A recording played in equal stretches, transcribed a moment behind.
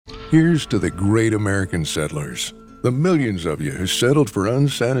Here's to the great American settlers, the millions of you who settled for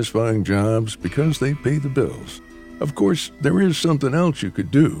unsatisfying jobs because they pay the bills. Of course, there is something else you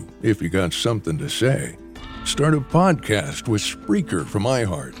could do if you got something to say. Start a podcast with Spreaker from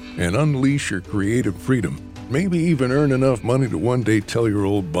iHeart and unleash your creative freedom. Maybe even earn enough money to one day tell your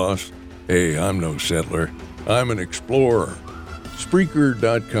old boss, "Hey, I'm no settler. I'm an explorer."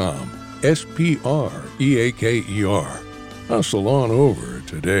 Spreaker.com. Spreaker. Hustle on over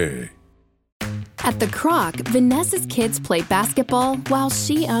today. At The Croc, Vanessa's kids play basketball while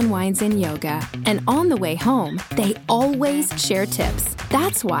she unwinds in yoga. And on the way home, they always share tips.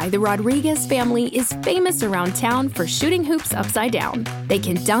 That's why the Rodriguez family is famous around town for shooting hoops upside down. They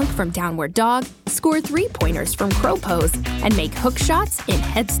can dunk from downward dog, score three-pointers from crow pose, and make hook shots in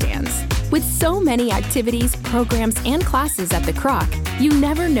headstands. With so many activities, programs, and classes at The Croc, you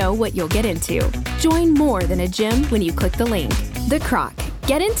never know what you'll get into. Join more than a gym when you click the link. The Croc.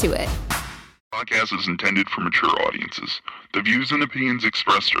 Get into it. Podcast is intended for mature audiences. The views and opinions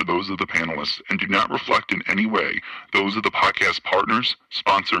expressed are those of the panelists and do not reflect in any way those of the podcast partners,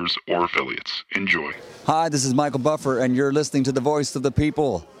 sponsors, or affiliates. Enjoy. Hi, this is Michael Buffer, and you're listening to The Voice of the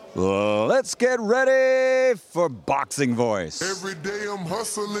People. Let's get ready for Boxing Voice. Every day I'm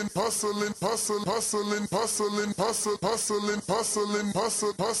hustling, hustling, hustling, hustling, hustling, hustling, hustling, hustling,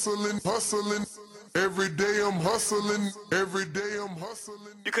 hustling, hustling, hustling. Every day I'm hustling, every day I'm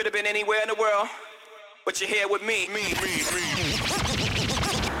hustling. You could have been anywhere in the world, but you're here with me.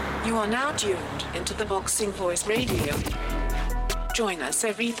 You are now tuned into the Boxing Voice Radio. Join us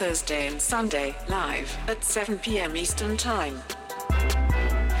every Thursday and Sunday, live at 7 p.m. Eastern Time.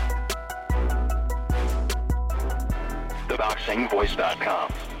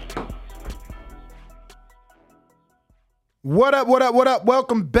 TheBoxingVoice.com. What up, what up, what up?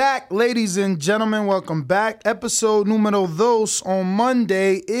 Welcome back, ladies and gentlemen. Welcome back. Episode numero dos on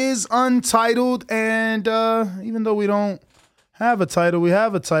Monday is untitled. And even though we don't have a title, we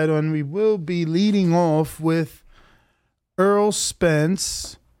have a title. And we will be leading off with Earl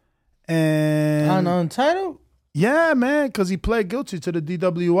Spence. And untitled? Yeah, man, because he pled guilty to the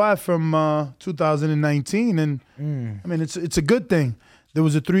DWI from 2019. And I mean, it's a good thing. There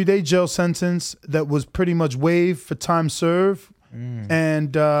was a 3-day jail sentence that was pretty much waived for time served.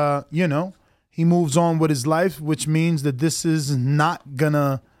 And, he moves on with his life, which means that this is not going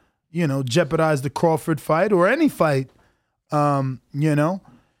to, jeopardize the Crawford fight or any fight.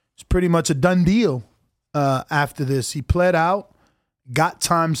 It's pretty much a done deal after this. He pled out, got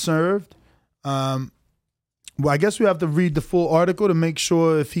time served. Well, I guess we have to read the full article to make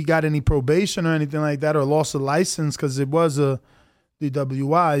sure if he got any probation or anything like that or lost a license because it was a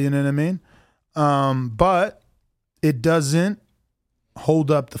DWI, you know what I mean? But it doesn't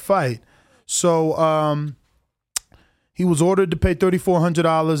hold up the fight. So he was ordered to pay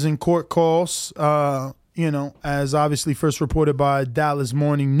 $3,400 in court costs, as obviously first reported by Dallas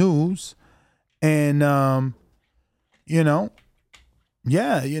Morning News. And,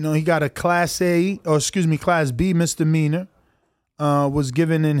 he got a Class B misdemeanor, was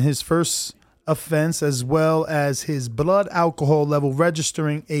given in his first offense, as well as his blood alcohol level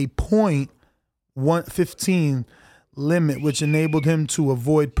registering a .115 limit, which enabled him to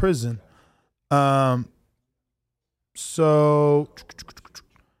avoid prison. It's not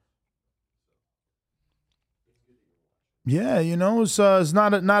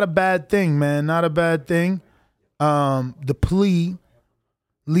a bad thing, man. Not a bad thing. The plea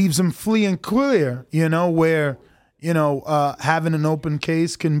leaves him free and clear, where, having an open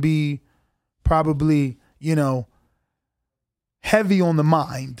case can be probably, heavy on the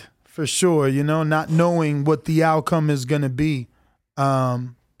mind for sure, not knowing what the outcome is going to be.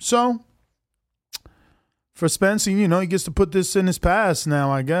 So for Spencer, he gets to put this in his past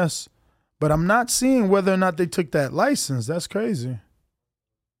now, I guess. But I'm not seeing whether or not they took that license. That's crazy.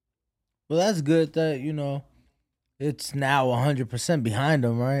 Well, that's good that, it's now 100% behind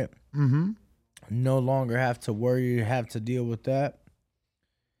him, right? Mm-hmm. No longer have to worry, have to deal with that.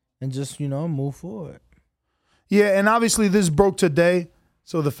 And just, move forward. Yeah, and obviously this broke today.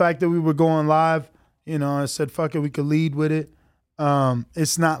 So the fact that we were going live, I said, fuck it, we could lead with it.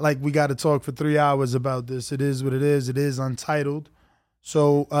 It's not like we got to talk for 3 hours about this. It is what it is. It is untitled.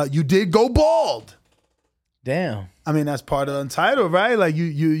 So you did go bald. Damn. I mean, that's part of untitled, right? Like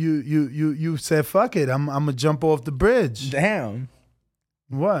you said, fuck it, I'm gonna jump off the bridge. Damn.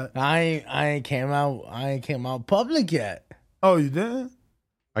 What? I ain't came out public yet. Oh, you did?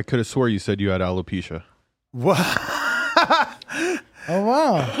 I could have swore you said you had alopecia. What? Oh,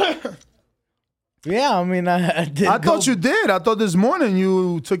 wow. Yeah, I mean, I did. I thought you did. I thought this morning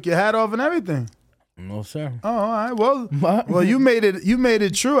you took your hat off and everything. No, sir. Oh, all right. Well, you made it. You made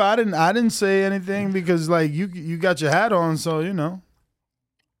it true. I didn't say anything because like you got your hat on, so you know.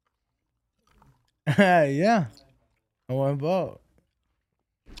 Yeah. I went bald.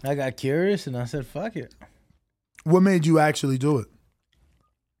 I got curious and I said, "Fuck it." What made you actually do it?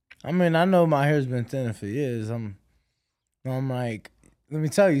 I mean, I know my hair's been thinning for years. I'm like, let me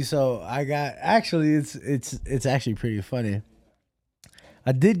tell you. So I got actually, it's actually pretty funny.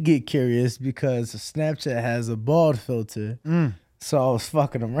 I did get curious because Snapchat has a bald filter, so I was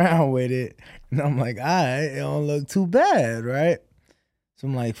fucking around with it, and I'm like, all right, it don't look too bad, right? So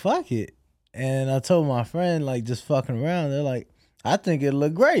I'm like, fuck it, and I told my friend like just fucking around. They're like, I think it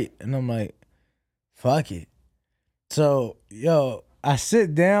look great, and I'm like, fuck it. So yo. I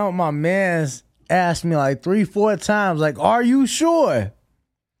sit down, my man's asked me like 3-4 times, like, are you sure?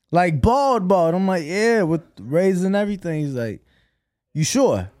 Like bald. I'm like, yeah, with razors and everything. He's like, you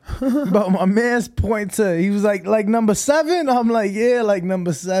sure? But my man's point to, he was like number 7? I'm like, yeah, like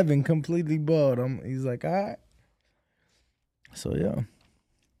number 7, completely bald. He's like, all right. So yeah.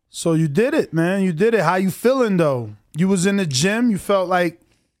 So you did it, man. You did it. How you feeling though? You was in the gym. You felt like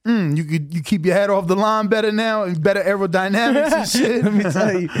you keep your head off the line better now and better aerodynamics and shit. Let me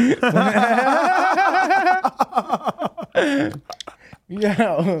tell you.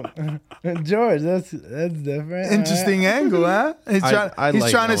 Yo, George, that's different. Interesting angle, huh? He's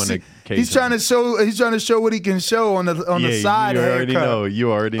trying to show what he can show on the side. You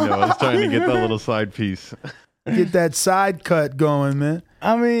already know. I was trying to get that little side piece. Get that side cut going, man.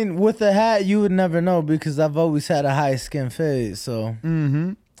 I mean, with the hat, you would never know because I've always had a high skin fade. So,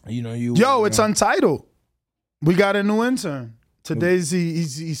 you know, it's Untitled. We got a new intern. Today's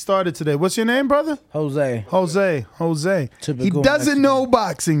he started today. What's your name, brother? Jose. He doesn't know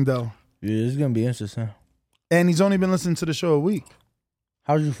boxing though. Yeah, it's gonna be interesting. And he's only been listening to the show a week.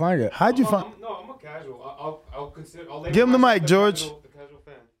 How'd you find it? How'd you find? No, I'm a casual. I'll consider. Give him the mic, George. The casual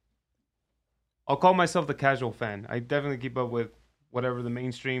fan. I'll call myself the casual fan. I definitely keep up with whatever the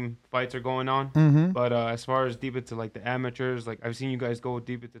mainstream fights are going on. But as far as deep into like the amateurs, like I've seen you guys go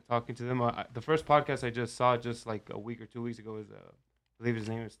deep into talking to them. The first podcast I just saw just like a week or 2 weeks ago is I believe his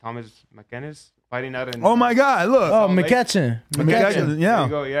name is Thomas McKennis fighting out in. Oh my God! Look. Oh, McKetchin. McKetchin. Yeah. There you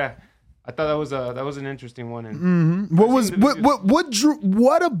go. Yeah. I thought that was an interesting one. And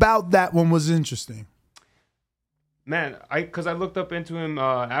what about that one was interesting? Man, because I looked up into him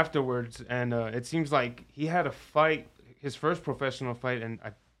afterwards, and it seems like he had a fight, his first professional fight, and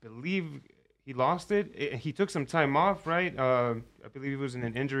I believe he lost it. He took some time off, right? I believe he was in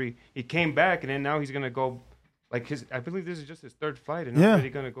an injury. He came back, and then now he's gonna go, like I believe this is just his third fight, and now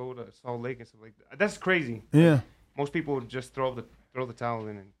he's gonna go to Salt Lake and stuff like that. That's crazy. Yeah. Like, most people would just throw the towel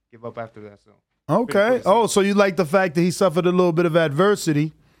in and give up after that. So. Okay. Oh, so you like the fact that he suffered a little bit of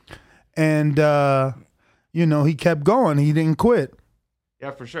adversity, and he kept going. He didn't quit.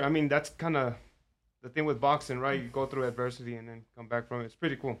 Yeah, for sure. I mean, that's kind of the thing with boxing, right? You go through adversity and then come back from it. It's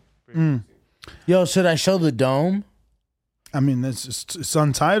pretty cool. Yo, should I show the dome? I mean, it's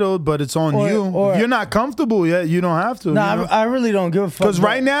Untitled, but it's on you. If you're not comfortable yet, you don't have to. No, I really don't give a fuck. Because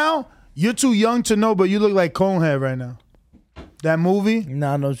right now, you're too young to know, but you look like Conehead right now. That movie?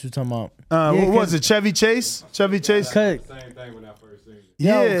 Nah, I know what you're talking about. What was it? Chevy Chase? Chevy Chase? Same thing when I first seen it.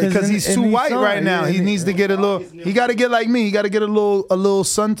 Yeah, because he's too white right now. He needs to get a little. He got to get like me. He got to get a little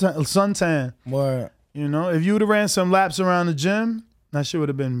suntan. Word. You know, if you would have ran some laps around the gym, that shit would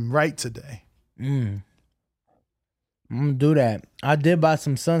have been right today. I'm gonna do that. I did buy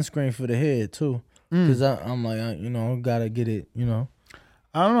some sunscreen for the head too, because I'm like, gotta get it. You know.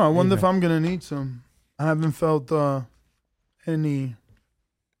 I don't know. I wonder if I'm gonna need some. I haven't felt any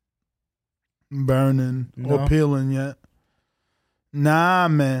burning or peeling yet. Nah,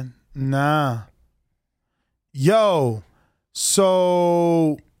 man. Nah. Yo,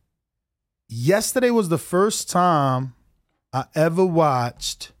 so yesterday was the first time I ever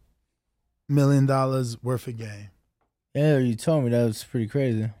watched $1 Million Worth of Game. Yeah, you told me that was pretty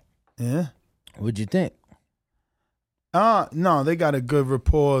crazy. Yeah. What'd you think? No, they got a good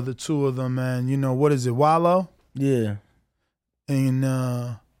rapport, the two of them, man. You know, what is it, Wallow? Yeah. And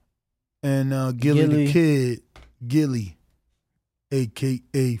Gilly the Kid, Gilly,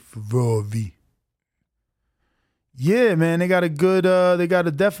 a.k.a. Ferrari. Yeah, man, they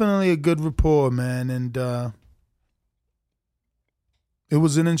got definitely a good rapport, man, and it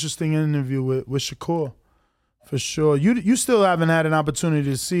was an interesting interview with Shakur, for sure. You still haven't had an opportunity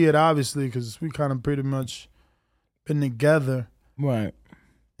to see it, obviously, because we kind of pretty much been together. Right.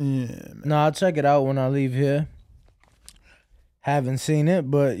 Yeah, man. No, I'll check it out when I leave here. Haven't seen it,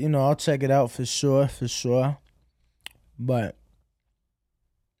 but, I'll check it out for sure. But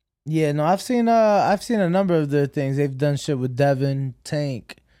Yeah, no, I've seen a number of their things. They've done shit with Devin,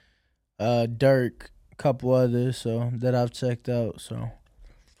 Tank, Dirk, a couple others, so that I've checked out. So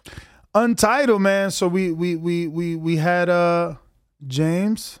Untitled, man. So we had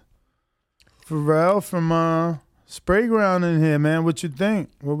James Farrell from Sprayground in here, man. What you think?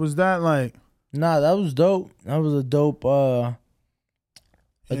 What was that like? Nah, that was dope. That was a dope dope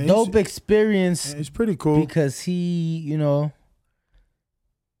experience. Yeah, he's pretty cool because he,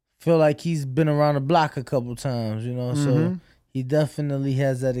 feel like he's been around the block a couple times, so he definitely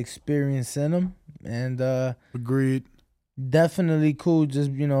has that experience in him, and agreed. Definitely cool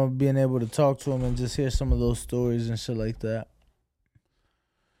just being able to talk to him and just hear some of those stories and shit like that.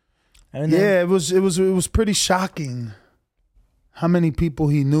 And it was pretty shocking how many people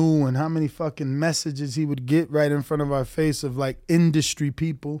he knew and how many fucking messages he would get right in front of our face of like industry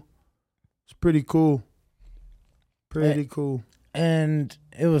people. It's pretty cool. Pretty cool. And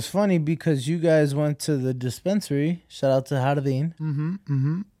it was funny because you guys went to the dispensary. Shout out to Hardin.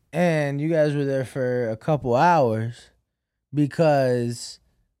 And you guys were there for a couple hours because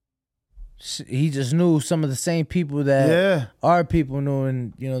he just knew some of the same people that our people knew,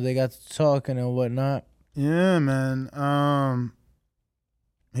 and they got to talking and whatnot. Yeah, man.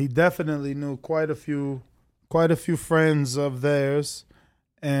 He definitely knew quite a few friends of theirs,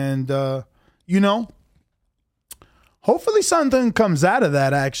 and hopefully something comes out of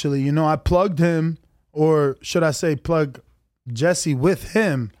that. Actually, I plugged him, or should I say, plug Jesse with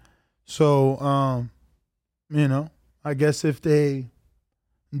him. So, I guess if they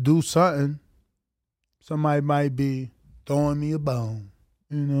do something, somebody might be throwing me a bone.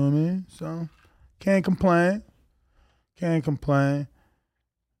 You know what I mean? So, can't complain.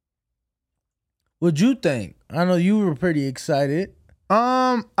 What'd you think? I know you were pretty excited.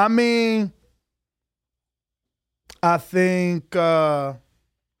 I think it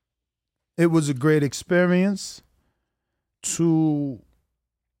was a great experience to,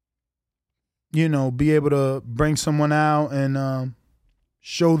 be able to bring someone out and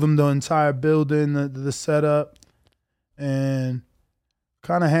show them the entire building, the setup, and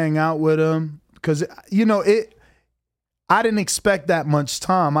kind of hang out with them. Because, I didn't expect that much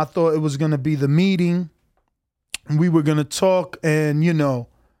time. I thought it was going to be the meeting. We were going to talk and,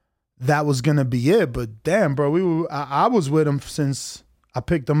 that was going to be it. But damn, bro, I was with him since I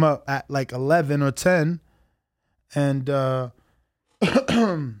picked him up at like 11 or 10. And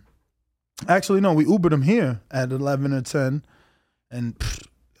actually, no, we Ubered him here at 11 or 10. And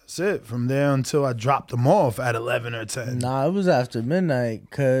that's it. From there until I dropped him off at 11 or 10. Nah, it was after midnight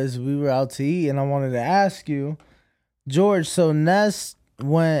because we were out to eat. And I wanted to ask you, George, so Ness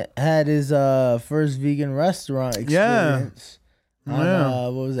had his first vegan restaurant experience.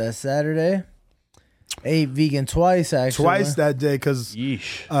 On, what was that, Saturday? Ate vegan twice, actually. Twice that day, because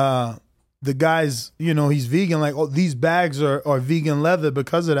the guy's, he's vegan. Like, these bags are vegan leather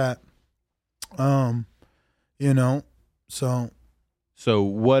because of that. So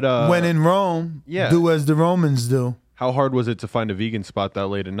what? When in Rome, do as the Romans do. How hard was it to find a vegan spot that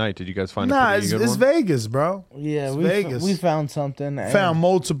late at night? Did you guys find a pretty good one? It's Vegas, bro. Yeah, Vegas. We found something. Found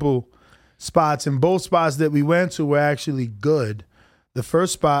multiple spots, and both spots that we went to were actually good. The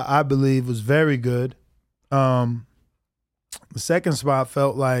first spot, I believe, was very good. The second spot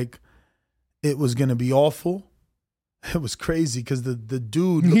felt like it was going to be awful. It was crazy because the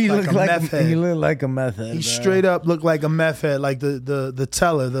dude looked like a meth head. He looked like a meth head. He straight up looked like a meth head, like the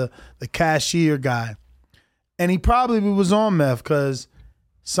teller, the cashier guy. And he probably was on meth because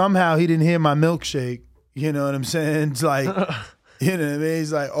somehow he didn't hear my milkshake. You know what I'm saying? It's like, you know what I mean?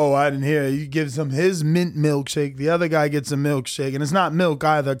 He's like, oh, I didn't hear it. He gives him his mint milkshake. The other guy gets a milkshake. And it's not milk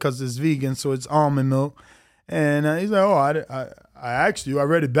either because it's vegan, so it's almond milk. And he's like, oh, I asked you. I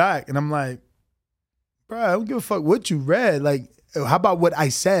read it back. And I'm like, bro, I don't give a fuck what you read. Like, how about what I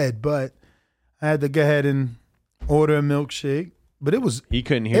said? But I had to go ahead and order a milkshake. But it was he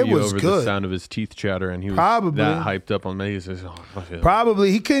couldn't hear you over good. The sound of his teeth chatter, and he was probably that hyped up on me. He says,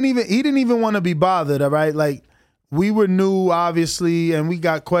 probably he didn't even want to be bothered. All right, like we were new, obviously, and we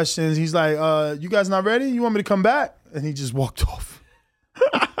got questions. He's like, "You guys not ready? You want me to come back?" And he just walked off.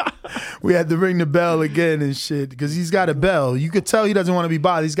 We had to ring the bell again and shit because he's got a bell. You could tell he doesn't want to be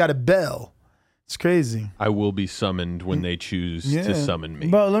bothered. He's got a bell. It's crazy. I will be summoned when they choose to summon me.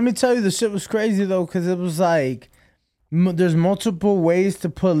 But let me tell you, the shit was crazy though because it was like. There's multiple ways to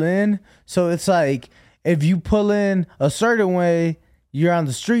pull in. So it's like if you pull in a certain way, you're on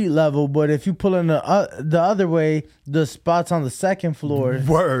the street level. But if you pull in the other way, the spot's on the second floor.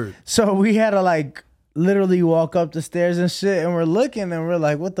 Word. So we had to like literally walk up the stairs and shit. And we're looking and we're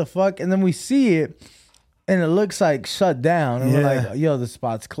like, what the fuck? And then we see it. and it looks like shut down. And we're like, yo, the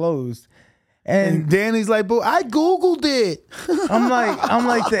spot's closed. And Danny's like, "Boo, I Googled it." I'm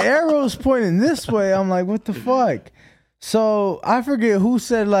like, the arrow's pointing this way. I'm like, what the fuck? So I forget who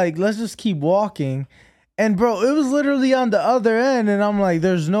said, like, let's just keep walking. And bro, it was literally on the other end. And I'm like,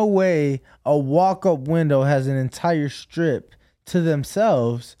 there's no way a walk-up window has an entire strip to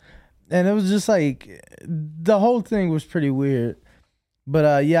themselves. And it was just like, the whole thing was pretty weird.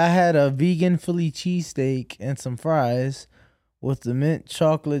 But yeah, I had a vegan Philly cheesesteak and some fries with the mint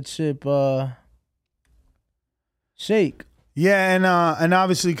chocolate chip shake. Yeah, and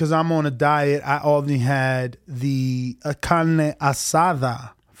obviously because I'm on a diet, I only had the carne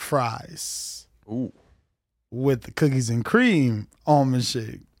asada fries. Ooh. With the cookies and cream almond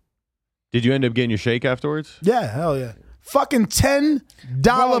shake. Did you end up getting your shake afterwards? Yeah, hell yeah. Fucking $10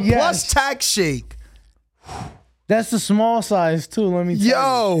 plus tax shake. That's the small size too. Let me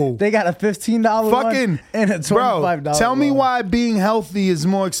tell you. They got a $15 one and a $25 bro, tell me why being healthy is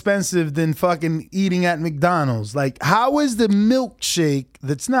more expensive than fucking eating at McDonald's. Like, how is the milkshake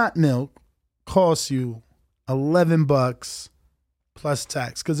that's not milk cost you $11 plus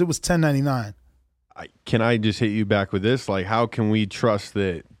tax? Because it was $10.99. Can I just hit you back with this? Like, how can we trust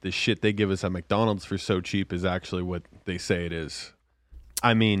that the shit they give us at McDonald's for so cheap is actually what they say it is?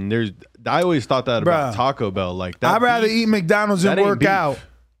 I mean, I always thought that about Taco Bell. Like, that I'd rather eat McDonald's and work out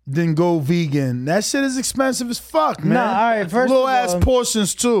than go vegan. That shit is expensive as fuck, man. Nah, all right, first little of all, ass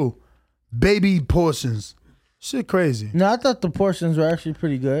portions too, baby portions. Shit crazy. No, I thought the portions were actually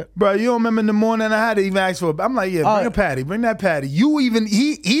pretty good. Bro, you don't remember in the morning I had to even ask for I'm like, yeah, bring a patty, bring that patty. He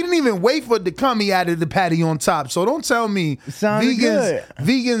didn't even wait for it to come. He added the patty on top. So don't tell me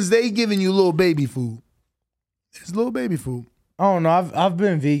vegans, they giving you little baby food. It's little baby food. Oh no, I've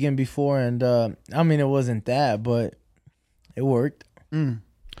been vegan before, and I mean it wasn't that, but it worked.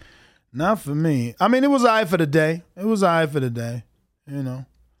 Not for me. I mean, it was all right for the day. You know,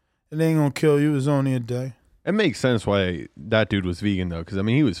 it ain't gonna kill you. It's only a day. It makes sense why that dude was vegan though, because I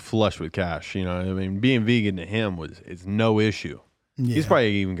mean he was flush with cash. You know, I mean being vegan to him it's no issue. Yeah. He's probably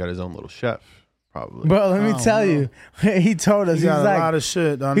even got his own little chef. Probably. Bro, let me tell you, he told us he got a lot of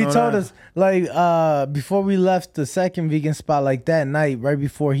shit. He told us like before we left the second vegan spot, like that night, right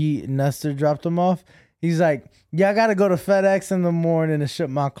before Nestor dropped him off, he's like, "Yeah, I gotta go to FedEx in the morning to ship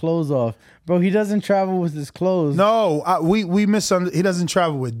my clothes off." Bro, he doesn't travel with his clothes. No, we misunderstood. He doesn't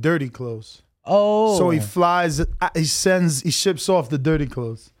travel with dirty clothes. Oh, so he flies. He ships off the dirty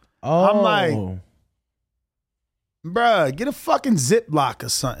clothes. Oh, I'm like, bruh, get a fucking Ziploc or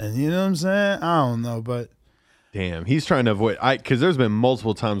something. You know what I'm saying? I don't know, but damn, he's trying to avoid. Because there's been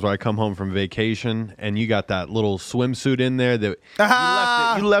multiple times where I come home from vacation and you got that little swimsuit in there that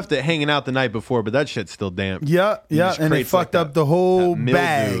you left it hanging out the night before, but that shit's still damp. Yeah, and it fucked up the whole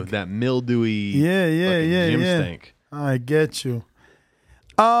bag. That mildewy, gym stink. I get you.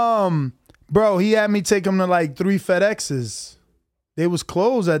 Bro, he had me take him to like 3 FedExes. They was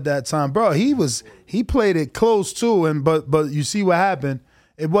closed at that time, bro. He played it close too, but you see what happened.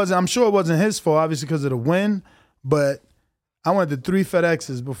 I'm sure it wasn't his fault, obviously because of the wind. But I went to 3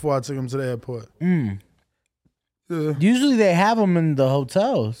 FedExes before I took him to the airport. Yeah. Usually they have them in the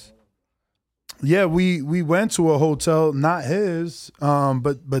hotels. Yeah, we went to a hotel, not his,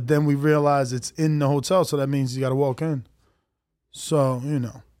 but then we realized it's in the hotel, so that means you got to walk in. So you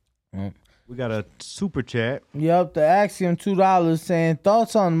know. We got a super chat. Yup, the Axiom $2 saying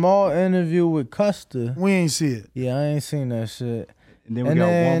thoughts on Maul interview with Custer. We ain't see it. Yeah, I ain't seen that shit. And then we got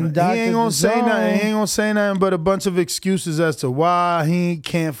one. He ain't gonna say nothing. He ain't gonna say nothing but a bunch of excuses as to why he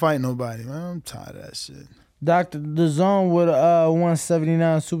can't fight nobody. Man, I'm tired of that shit. Dr. DAZN with a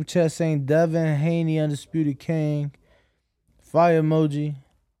 179 super chat saying Devin Haney undisputed king. Fire emoji,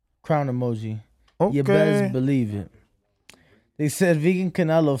 crown emoji. Okay. You best believe it. They said vegan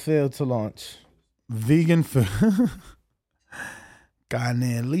Canelo failed to launch. Vegan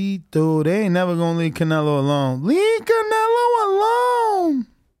Canelito. They ain't never gonna leave Canelo alone. Leave Canelo alone.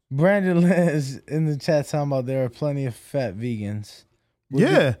 Brandon Lynch in the chat talking about there are plenty of fat vegans.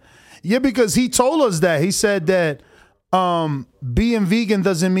 Yeah, because he told us that. He said that being vegan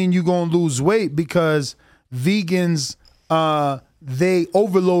doesn't mean you're gonna lose weight because vegans they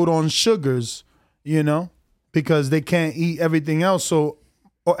overload on sugars, you know, because they can't eat everything else. So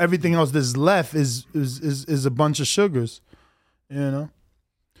or everything else that's left is a bunch of sugars, you know.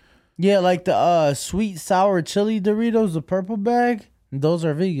 Yeah, like the sweet sour chili Doritos, the purple bag. Those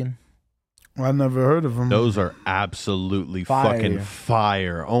are vegan. I never heard of them. Those are absolutely fucking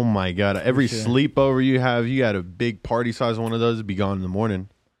fire. Oh my God. Every sleepover you have, you got a big party size one of those, it'd be gone in the morning.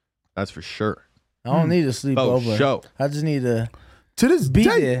 That's for sure. I don't need a sleepover. Show. I just need to this be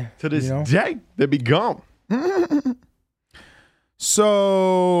day. there. To this day, they'd be gone.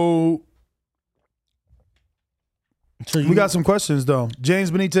 So we got some questions, though.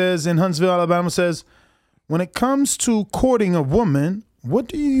 James Benitez in Huntsville, Alabama says, when it comes to courting a woman, what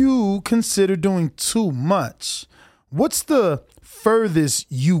do you consider doing too much? What's the furthest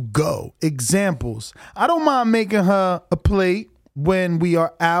you go? Examples. I don't mind making her a plate when we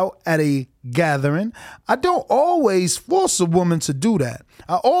are out at a gathering. I don't always force a woman to do that.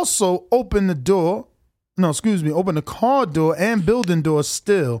 I also open the car door and building door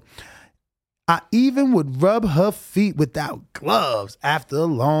still. I even would rub her feet without gloves after a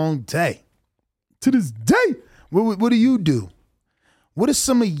long day. To this day, what do you do? What are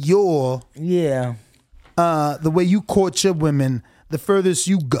some of your the way you court your women, the furthest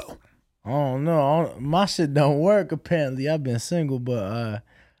you go? I don't know. My shit don't work. Apparently, I've been single, but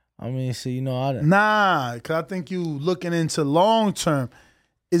I mean, so you know, Nah, cause I think you looking into long term.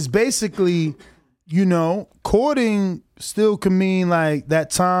 It's basically, you know, courting still can mean like that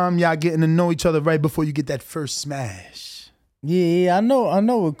time y'all getting to know each other right before you get that first smash. Yeah, I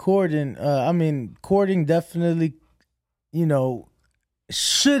know. With courting, I mean, courting definitely, you know,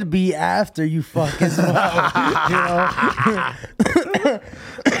 should be after you fuck as well. You know.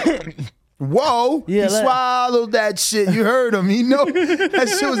 Whoa! Yeah, he swallowed that shit. You heard him. You know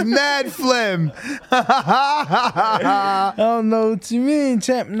that shit was mad phlegm. I don't know what you mean,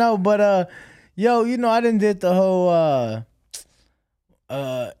 champ. No, but yo, you know, I done did the whole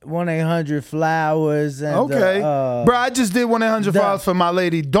 1-800-Flowers and okay, bro. I just did 1-800-Flowers for my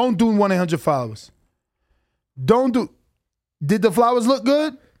lady. Don't do 1-800-Flowers. Don't do. Did the flowers look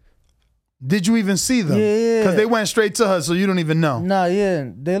good? Did you even see them? Yeah. Because they went straight to her, so you don't even know. Nah, yeah,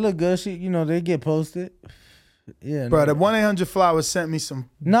 they look good. She, you know, they get posted. Yeah, bro. The 1-800-Flowers sent me some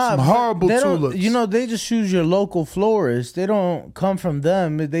horrible tulips. You know, they just choose your local florist. They don't come from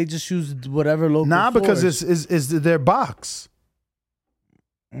them. They just choose whatever local. Nah, florist. because it's their box.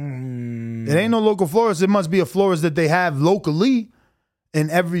 It ain't no local florist. It must be a florist that they have locally in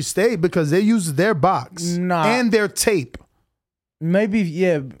every state because they use their box and their tape. Maybe,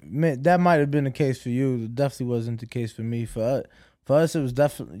 yeah, that might have been the case for you. It definitely wasn't the case for me. For us, it was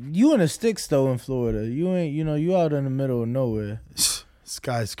definitely you in the sticks though in Florida. You ain't, you know, you out in the middle of nowhere. This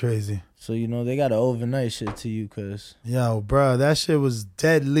guy's crazy. So you know they got to overnight shit to you, cause yo, bro, that shit was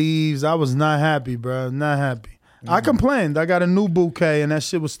dead leaves. I was not happy, bro. Not happy. I complained. I got a new bouquet and that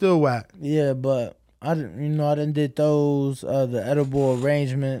shit was still whack. Yeah, but I didn't did those the edible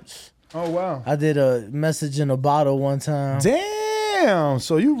arrangements. Oh wow. I did a message in a bottle one time. Damn,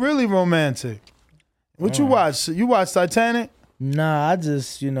 so you really romantic. What you watch? You watch Titanic? Nah, I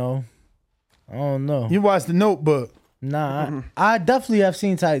just, you know, I don't know. You watched The Notebook? Nah, I definitely have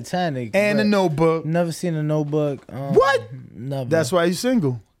seen Titanic. And The Notebook. Never seen The Notebook. What? Never. That's why you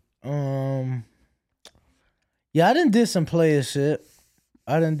single. Yeah, I done did some player shit.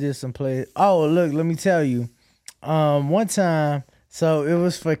 Oh, look, let me tell you. One time, so it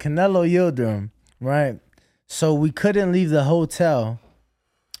was for Canelo Yildirim, right? So we couldn't leave the hotel.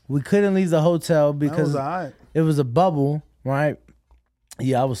 Because it was a bubble, right?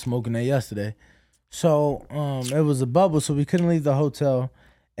 Yeah, I was smoking that yesterday. So it was a bubble, so we couldn't leave the hotel.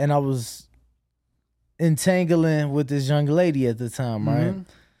 And I was entangling with this young lady at the time, right?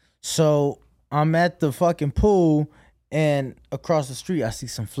 So I'm at the fucking pool, and across the street, I see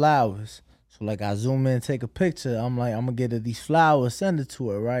some flowers. So like I zoom in, take a picture. I'm like, I'm gonna get her these flowers, send it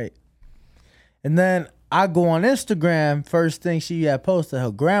to her, right? And then I go on Instagram. First thing she had posted,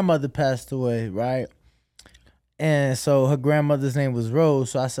 her grandmother passed away, right? And so her grandmother's name was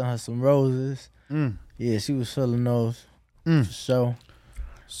Rose, so I sent her some roses. Yeah, she was feeling those. For sure.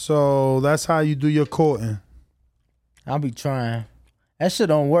 So that's how you do your courting. I'll be trying. That shit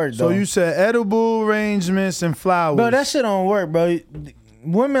don't work, though. So you said edible arrangements and flowers. Bro, that shit don't work, bro.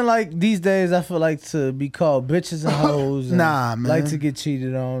 Women like these days, I feel like to be called bitches and hoes. And nah, man. Like to get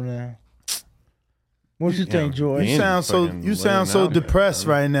cheated on. And what you think, George? You sound so depressed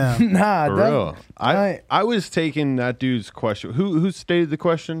right now. Nah, for real. I was taking that dude's question. Who stated the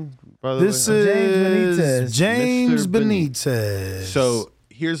question? By the This way? is James Mr. Benitez. So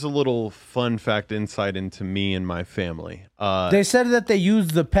here's a little fun fact insight into me and my family. They said that they use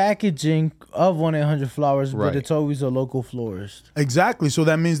the packaging of 1-800-Flowers, Right. but it's always a local florist. Exactly. So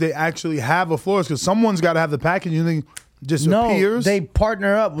that means they actually have a florist because someone's got to have the packaging. Thing just appears. They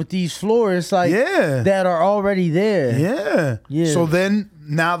partner up with these florists that are already there. Yeah. So then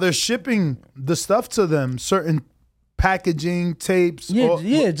now they're shipping the stuff to them, certain packaging, tapes.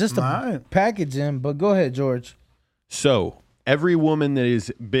 Just the packaging. But go ahead, George. So every woman that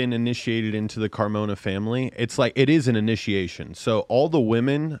has been initiated into the Carmona family, it's like it is an initiation. So all the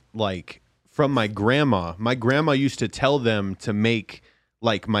women, like from my grandma. My grandma used to tell them to make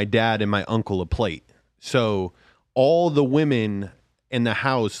like my dad and my uncle a plate. So all the women in the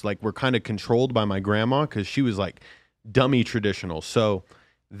house like were kind of controlled by my grandma because she was like dummy traditional. So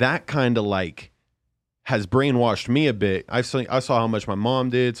that kind of like has brainwashed me a bit. I saw how much my mom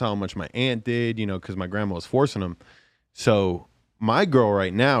did, saw how much my aunt did, you know, because my grandma was forcing them. So my girl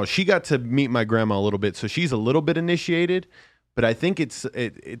right now, she got to meet my grandma a little bit, so she's a little bit initiated. But I think it's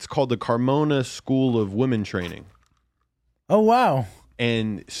called the Carmona School of Women Training. Oh wow!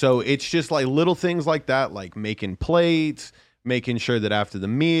 And so it's just like little things like that, like making plates, making sure that after the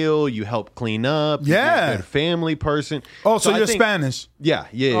meal you help clean up. Yeah, you're a good family person. Oh, so you're Spanish? Yeah,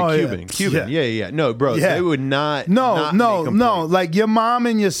 Oh, Cuban. Yeah. No, bro, they would not. No. Like your mom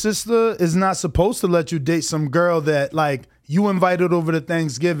and your sister is not supposed to let you date some girl that like you invited over to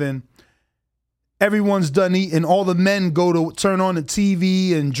Thanksgiving. Everyone's done eating. All the men go to turn on the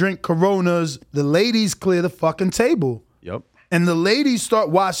TV and drink Coronas. The ladies clear the fucking table. Yep. And the ladies start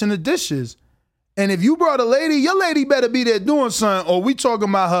washing the dishes. And if you brought a lady, your lady better be there doing something, or we talking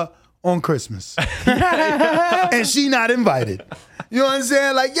about her on Christmas. And she not invited. You know what I'm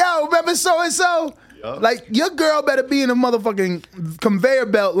saying? Like, yo, remember so-and-so? Yep. Like, your girl better be in a motherfucking conveyor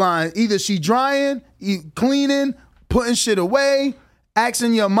belt line. Either she drying, cleaning, putting shit away,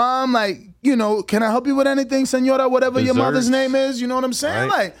 asking your mom, like, you know, can I help you with anything, senora, whatever your mother's name is? You know what I'm saying?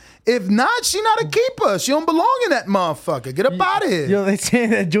 Right. Like, if not, she not a keeper. She don't belong in that motherfucker. Get up out of here. Yo, they say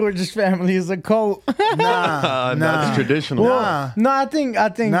that George's family is a cult. Nah. That's traditional. No, I think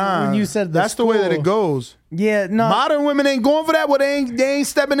when you said that's the way that it goes. Yeah, no. Modern women ain't going for that. Well, they ain't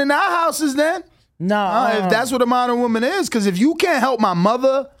stepping in our houses then. No. If that's what a modern woman is, because if you can't help my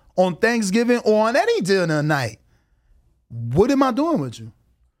mother on Thanksgiving or on any dinner night, what am I doing with you?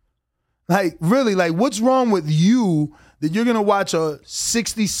 Like, really, like, what's wrong with you that you're going to watch a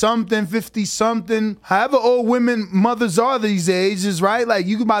 60-something, 50-something, however old women mothers are these ages, right? Like,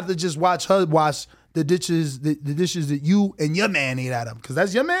 you about to just watch her wash the dishes that you and your man eat at them, because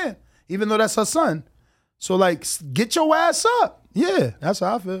that's your man, even though that's her son. So, like, get your ass up. Yeah, that's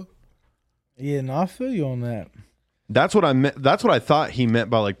how I feel. Yeah, no, I feel you on that. That's what I meant. That's what I thought he meant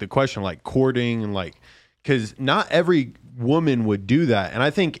by like the question, like courting and like, because not every woman would do that. And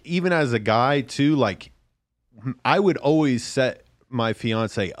I think even as a guy too, like I would always set my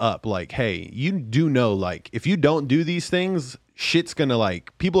fiance up like, hey, you do know, like if you don't do these things, shit's gonna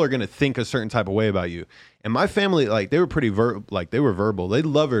like, people are gonna think a certain type of way about you. And my family, like they were pretty they were verbal. They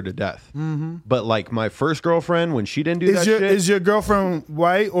love her to death. Mm-hmm. But like my first girlfriend, when she didn't do shit. Is your girlfriend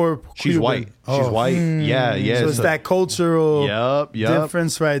white or she's Cuban? white? She's white. Yeah. So it's that cultural yep.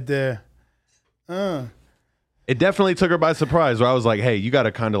 difference right there. It definitely took her by surprise. Where I was like, "Hey, you got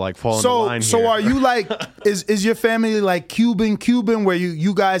to kind of like fall in the line." So here. are you like? is your family like Cuban? Where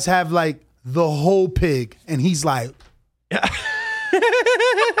you guys have like the whole pig, and he's like,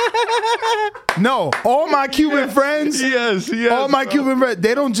 no. All my Cuban friends, yes, all my Cuban friends,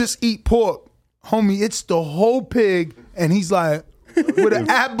 they don't just eat pork, homie. It's the whole pig, and he's like with an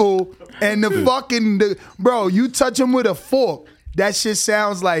apple and bro. You touch him with a fork, that shit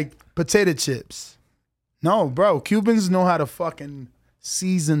sounds like potato chips. No, bro. Cubans know how to fucking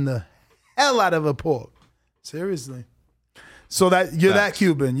season the hell out of a pork. Seriously. So that you're that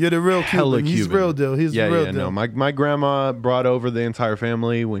Cuban. You're the real Cuban. He's real deal. He's the real deal. No, my grandma brought over the entire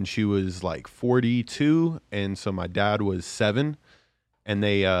family when she was like 42, and so my dad was 7, and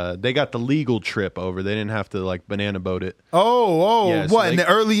they got the legal trip over. They didn't have to like banana boat it. Yeah, what in the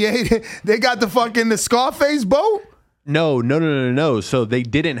early 80s? They got the Scarface boat. No. So they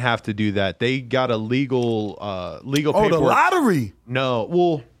didn't have to do that. They got a legal paperwork. Oh, the lottery. No,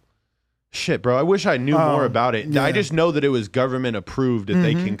 well, shit, bro. I wish I knew more about it. Yeah. I just know that it was government approved that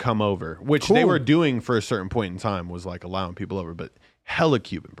they can come over, which they were doing for a certain point in time, was like allowing people over. But hella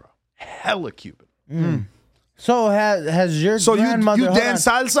Cuban, bro. Hella Cuban. Mm. So has your grandmother? You dance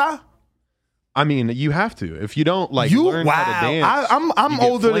salsa? I mean, you have to. If you don't like learn how to dance, I'm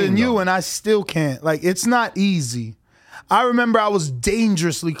older than you, and I still can't. Like, it's not easy. I remember I was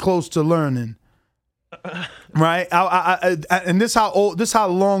dangerously close to learning. Right? And this how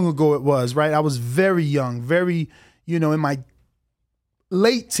long ago it was, right? I was very young, very, in my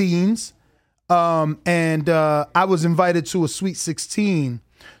late teens. And I was invited to a Sweet 16.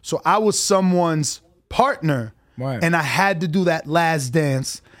 So I was someone's partner. Right. And I had to do that last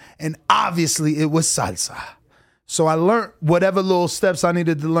dance. And obviously it was salsa. So I learned whatever little steps I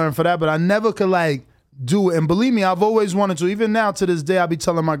needed to learn for that, but I never could like do it. And believe me, I've always wanted to. Even now to this day, I'll be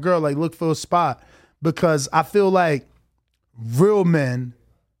telling my girl, like, look for a spot, because I feel like real men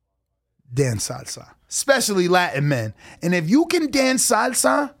dance salsa, especially Latin men. And if you can dance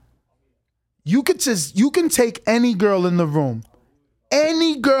salsa, You can take any girl in the room.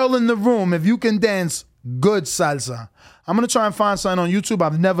 Any girl in the room, if you can dance good salsa. I'm going to try and find something on YouTube.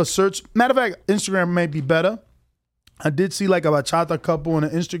 I've never searched. Matter of fact, Instagram may be better. I did see like a bachata couple on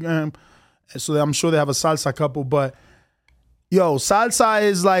Instagram, so I'm sure they have a salsa couple. But, yo, salsa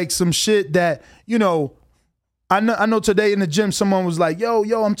is like some shit that, you know, I know today in the gym someone was like, yo,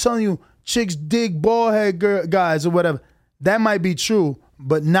 I'm telling you, chicks dig bald head guys or whatever. That might be true,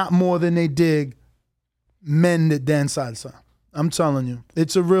 but not more than they dig men that dance salsa. I'm telling you.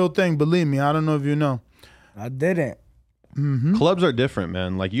 It's a real thing, believe me. I don't know if you know. I didn't. Mm-hmm. Clubs are different,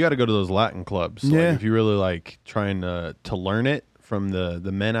 man. Like, you got to go to those Latin clubs. Yeah. Like, if you really like trying to learn it from the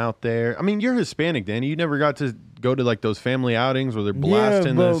men out there. I mean, you're Hispanic, Danny. You never got to go to like those family outings where they're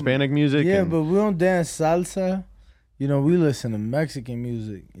blasting the Hispanic music. Yeah, but we don't dance salsa. You know, we listen to Mexican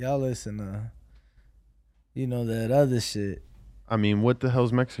music. Y'all listen to, you know, that other shit. I mean, what the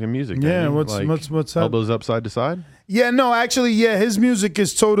hell's Mexican music? Yeah, Danny? what's up? Elbows up side to side? Yeah, no, actually, yeah, his music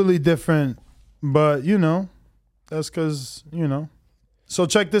is totally different. But, you know, that's because, you know. So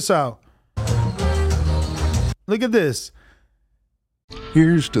check this out. Look at this.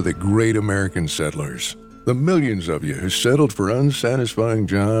 Here's to the great American settlers, the millions of you who settled for unsatisfying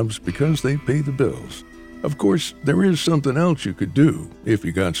jobs because they pay the bills. Of course, there is something else you could do if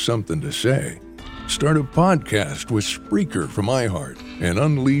you got something to say. Start a podcast with Spreaker from iHeart and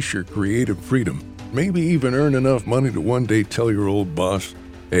unleash your creative freedom. Maybe even earn enough money to one day tell your old boss,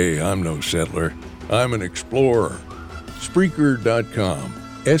 hey, I'm no settler, I'm an explorer. Spreaker.com,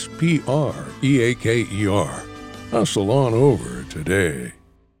 Spreaker. Hustle on over today.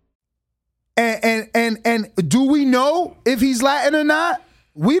 And do we know if he's Latin or not?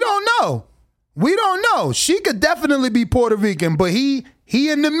 We don't know. We don't know. She could definitely be Puerto Rican, but he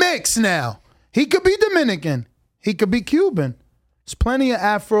in the mix now. He could be Dominican. He could be Cuban. There's plenty of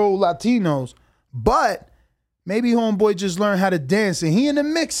Afro-Latinos, but maybe homeboy just learned how to dance and he in the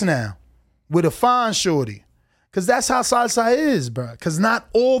mix now with a fine shorty. Because that's how salsa is, bro. Because not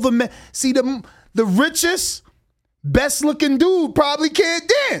all the men... See, the richest, best-looking dude probably can't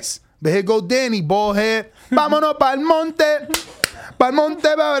dance. But here go Danny, bald head. Vámonos pa'l monte. Pa'l monte,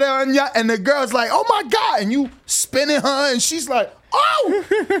 and the girl's like, oh, my God. And you spinning her, and she's like, oh!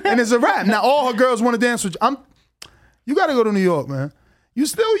 And it's a wrap. Now, all her girls want to dance with you. You got to go to New York, man. You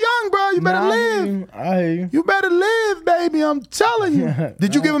still young, bro. You better live. I hear you. You better live, baby. I'm telling you.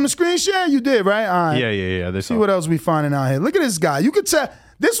 Did you give him the screen share? You did, right? All right. Yeah. See what else we finding out here. Look at this guy. You could tell.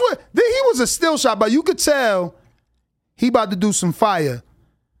 He was a still shot, but you could tell he about to do some fire.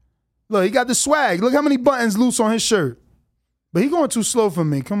 Look, he got the swag. Look how many buttons loose on his shirt. But he going too slow for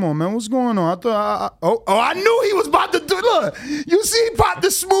me. Come on, man. What's going on? I thought, I knew he was about to do. Look, you see, he popped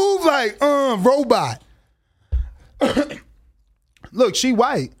the smooth like robot. Look, she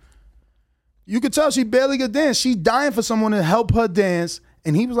white. You could tell she barely could dance. She dying for someone to help her dance.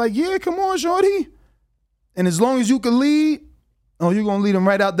 And he was like, yeah, come on, shorty. And as long as you can lead, you're going to lead him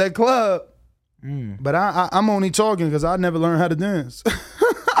right out that club. But I'm only talking because I never learned how to dance.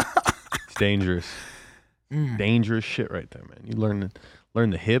 It's dangerous. Dangerous shit right there, man. You learn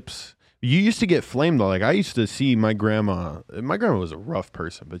the hips. You used to get flamed though. Like I used to see my grandma. My grandma was a rough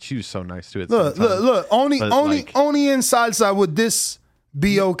person, but she was so nice to it. Look. Only in salsa would this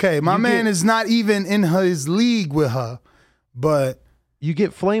be okay. My man is not even in his league with her. But you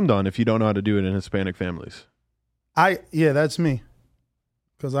get flamed on if you don't know how to do it in Hispanic families. That's me.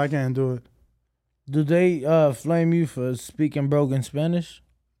 Because I can't do it. Do they flame you for speaking broken Spanish?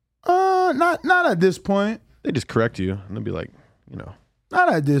 Not at this point. They just correct you and they'll be like, you know.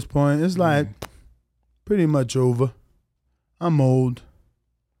 Not at this point. It's like pretty much over. I'm old.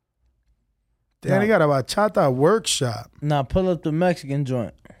 Damn, they got a bachata workshop. Now pull up the Mexican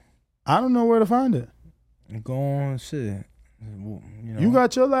joint. I don't know where to find it. Go on, shit. You know. You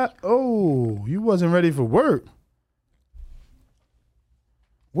got your you wasn't ready for work.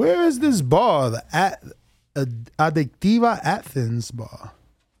 Where is this bar? The Adictiva Athens bar.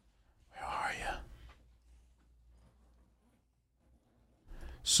 Where are you?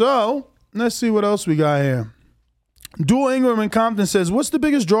 So, let's see what else we got here. Dual Ingram in Compton says, what's the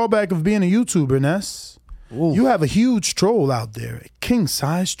biggest drawback of being a YouTuber, Ness? Ooh. You have a huge troll out there, a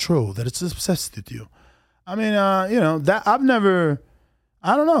king-size troll that is obsessed with you. I mean, that I've never,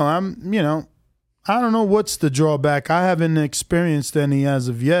 I don't know. I don't know what's the drawback. I haven't experienced any as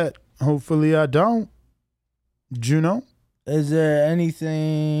of yet. Hopefully I don't. Do you know? Is there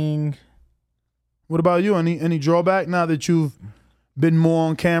anything? What about you? Any drawback now that you've been more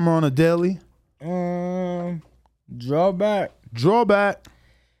on camera on a daily? Drawback.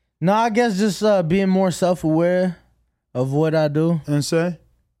 No, I guess just being more self-aware of what I do. And say?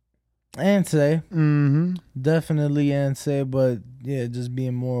 Ansay. Mm-hmm. Definitely Ansay, but yeah, just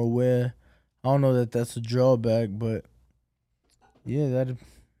being more aware. I don't know that that's a drawback, but yeah,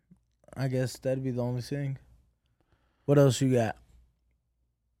 I guess that'd be the only thing. What else you got?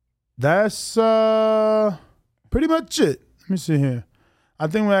 That's pretty much it. Let me see here. I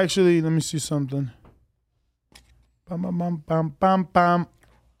think we actually, let me see something. Bam, bam, bam, bam, bam,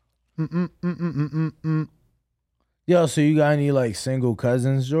 bam. Yo, so you got any like single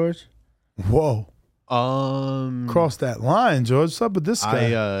cousins, George? Whoa. Cross that line, George. What's up with this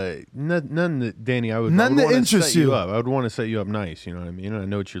guy? None that, Danny. I would none that interest you. Up. I would want to set you up nice. You know what I mean? I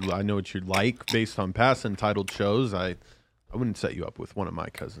know what you like based on past entitled shows. I wouldn't set you up with one of my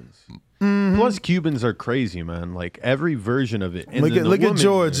cousins. Mm-hmm. Plus, Cubans are crazy, man. Like every version of it. And look at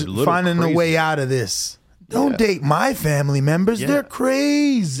George finding crazy. the way out of this. Don't date my family members. Yeah. They're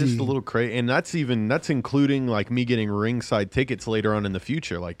crazy. Just a little crazy, and that's including like me getting ringside tickets later on in the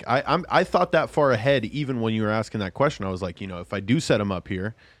future. Like I thought that far ahead, even when you were asking that question. I was like, if I do set them up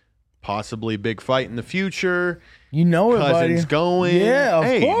here, possibly big fight in the future. Cousins going. Yeah,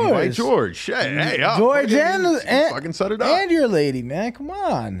 of course. Invite George. Hey, George and fucking set it up. And your lady, man. Come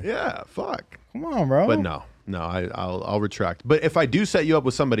on. Yeah, fuck. Come on, bro. But no, I'll retract. But if I do set you up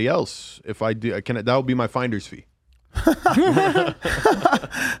with somebody else, if I do, that will be my finder's fee.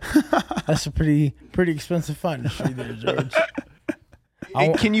 That's a pretty expensive finder's fee there, George.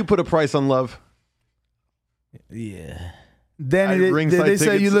 Can you put a price on love? Yeah. Danny, did they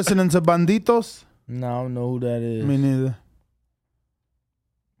say you listening to Banditos? No, I don't know who that is. Me neither.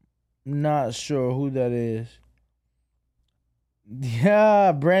 Not sure who that is.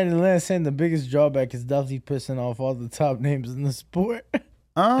 Yeah, Brandon Lynn saying the biggest drawback is definitely pissing off all the top names in the sport.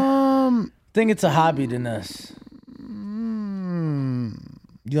 I think it's a hobby to us. You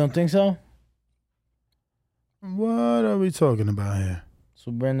don't think so? What are we talking about here?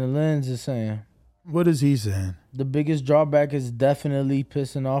 So Brandon Lynn's is saying. What is he saying? The biggest drawback is definitely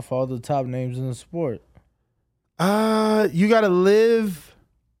pissing off all the top names in the sport. You gotta live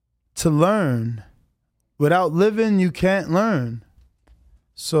to learn. Without living, you can't learn.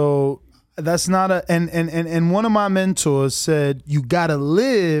 So that's not and one of my mentors said, you gotta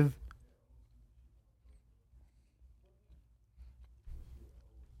live.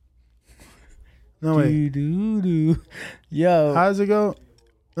 No wait. Yo. How's it go?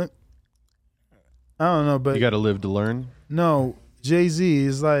 I don't know, but you gotta live to learn. No, Jay-Z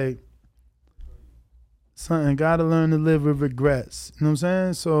is like something. Gotta learn to live with regrets. You know what I'm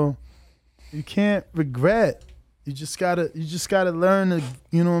saying? So you can't regret. You just gotta learn to,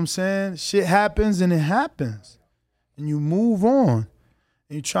 you know what I'm saying? Shit happens and it happens. And you move on.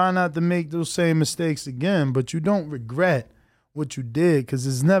 And you try not to make those same mistakes again, but you don't regret what you did, because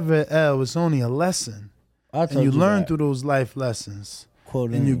it's never an L, it's only a lesson. And you learn through those life lessons.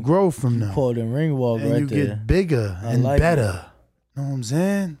 And you grow from them. Quoting Ringwalk right there. And you get bigger and better. Know what I'm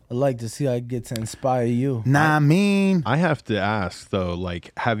saying? I like to see how I get to inspire you. I have to ask though,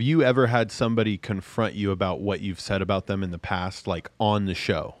 like, have you ever had somebody confront you about what you've said about them in the past, like on the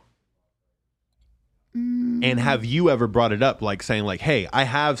show? And have you ever brought it up, like saying like, hey, I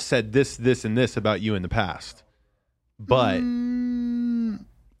have said this, this, and this about you in the past, but I don't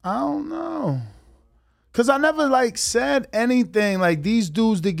know. Cause I never like said anything. Like these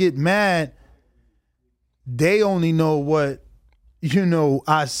dudes that get mad, they only know what,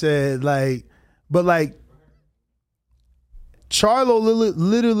 I said, like, but like Charlo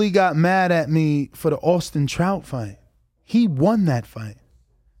literally got mad at me for the Austin Trout fight. He won that fight.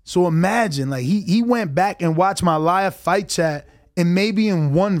 So imagine, like, he went back and watched my live fight chat, and maybe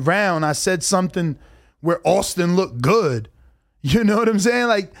in one round I said something where Austin looked good. You know what I'm saying?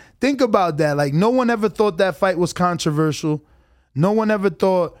 Like, think about that. Like, no one ever thought that fight was controversial. No one ever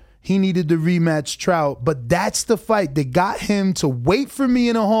thought he needed to rematch Trout. But that's the fight that got him to wait for me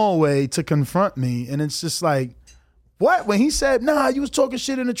in the hallway to confront me. And it's just like, what? When he said, nah, you was talking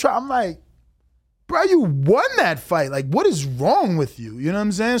shit in the Trout, I'm like, bro, you won that fight. Like, what is wrong with you? You know what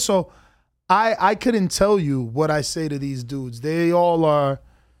I'm saying? So I couldn't tell you what I say to these dudes. They all are,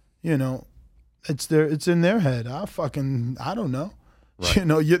 it's in their head. I don't know.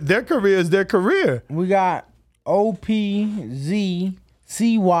 Right. Their career is their career. We got OPZCY.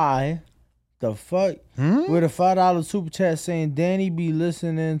 The fuck? With a $5 super chat saying, Danny be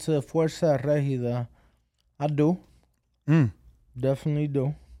listening to Fuerza Regida. I do. Definitely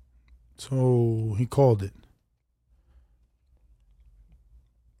do. So he called it.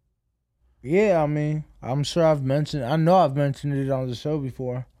 Yeah, I mean, I'm sure I know I've mentioned it on the show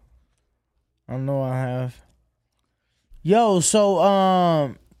before. I know I have. Yo,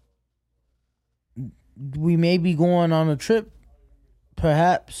 so we may be going on a trip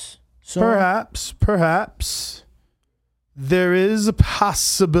perhaps soon? Perhaps. There is a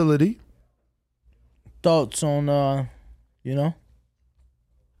possibility. Thoughts on, on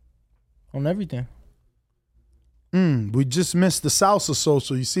everything. We just missed the salsa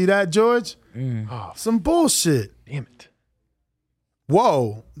social. You see that, George? Some bullshit. Damn it.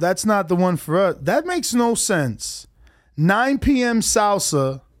 Whoa, that's not the one for us. That makes no sense. 9 p.m.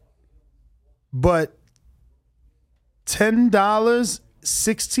 salsa, but $10,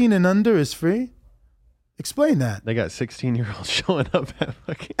 16 and under is free? Explain that. They got 16-year-olds showing up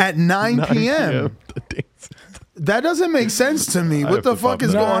at 9 p.m. That doesn't make sense to me. What the fuck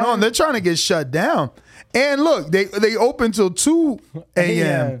is going on? They're trying to get shut down. And look, they open till 2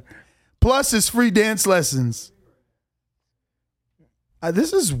 a.m. Plus, it's free dance lessons.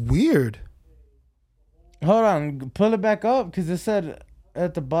 This is weird. Hold on, pull it back up because it said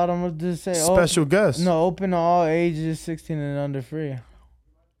at the bottom of this say special guest. No, open to all ages, 16 and under, free.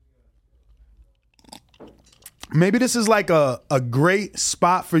 Maybe this is like a great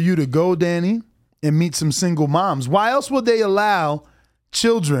spot for you to go, Danny, and meet some single moms. Why else would they allow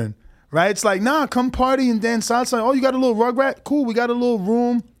children, right? It's like, nah, come party and dance salsa. Oh, you got a little Rugrat? Cool, we got a little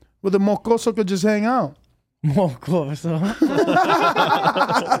room where the mocoso could just hang out. Mocoso.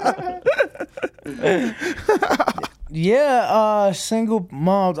 Yeah, single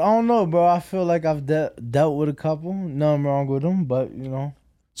moms. I don't know, bro. I feel like I've dealt with a couple. Nothing wrong with them, but,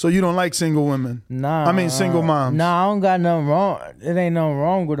 So you don't like single women? Nah. I mean single moms. Nah, I don't got nothing wrong. It ain't nothing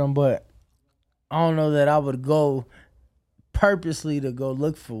wrong with them, but I don't know that I would go purposely to go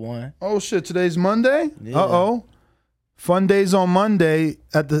look for one. Oh, shit. Today's Monday? Yeah. Uh-oh. Fun days on Monday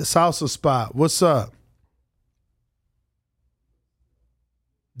at the salsa spot. What's up?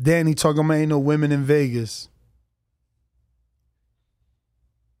 Danny talking about ain't no women in Vegas.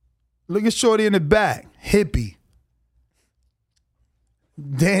 Look at Shorty in the back. Hippie.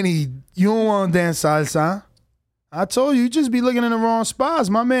 Danny, you don't want to dance salsa. I told you just be looking in the wrong spots.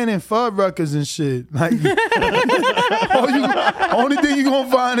 My man in Fuddruckers and shit. Like, only thing you gonna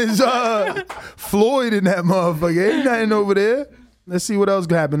find is Floyd in that motherfucker. Ain't nothing over there. Let's see what else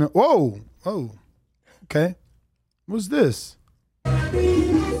can happen. Whoa. Okay. What's this?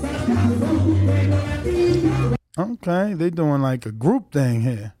 Okay, they doing like a group thing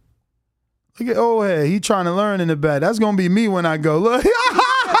here. Look at old head. He trying to learn in the back. That's gonna be me when I go. Look, look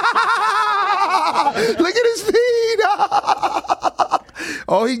at his feet.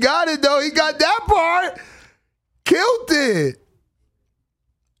 Oh, he got it though. He got that part. Killed it.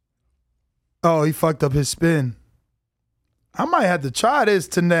 Oh, he fucked up his spin. I might have to try this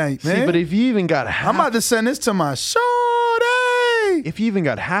tonight, man. See, but if you even got half, I'm about to send this to my shorty. If you even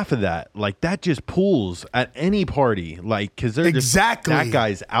got half of that, like that just pulls at any party, like because they're exactly just, that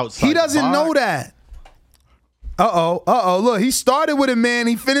guy's outside. He doesn't know that. Look, he started with a man,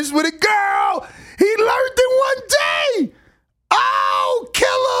 he finished with a girl. He learned it one day. Oh,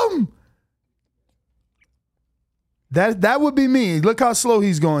 kill him. That would be me. Look how slow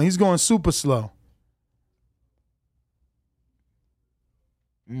he's going. He's going super slow.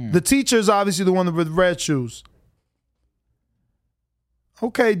 The teacher's obviously the one with red shoes.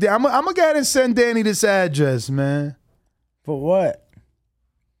 Okay, I'm going to go ahead and send Danny this address, man. For what?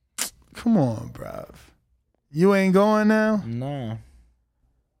 Come on, bruv. You ain't going now? Nah.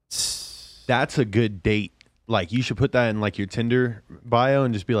 That's a good date. Like, you should put that in, like, your Tinder bio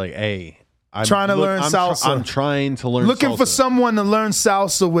and just be like, hey, I'm trying to learn salsa. I'm trying to learn Looking salsa. for someone to learn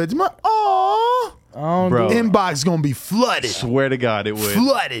salsa with. Aww. Bro, inbox going to be flooded. Swear to God, it would.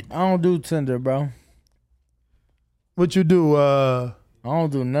 Flooded. I don't do Tinder, bro. What you do? I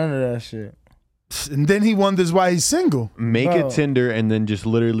don't do none of that shit. And then he wonders why he's single. Make it Tinder and then just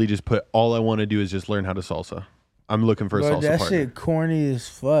literally just put, all I want to do is just learn how to salsa. I'm looking for a salsa that partner. Shit corny as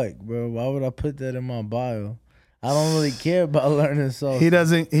fuck, bro. Why would I put that in my bio? I don't really care about learning salsa.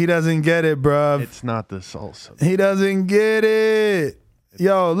 He doesn't get it, bruv. It's not the salsa. He doesn't get it.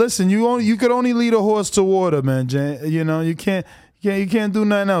 Yo, listen, you could only lead a horse to water, man. You know, you can't do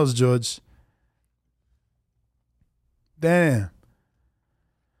nothing else, George. Damn.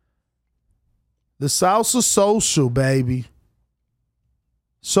 The salsa social, baby.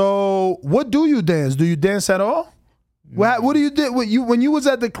 So, what do you dance? Do you dance at all? What do you do when you was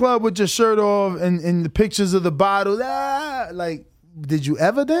at the club with your shirt off and the pictures of the bottle? Like, did you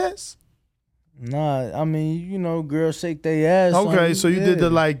ever dance? Nah, I mean, you know, girls shake their ass. Okay, so you did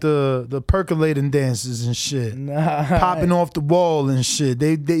the percolating dances and shit, popping off the wall and shit.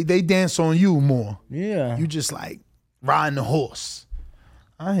 They dance on you more. Yeah, you just like riding the horse.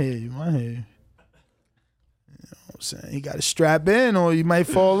 I hear you. You know what I'm saying? You got to strap in or you might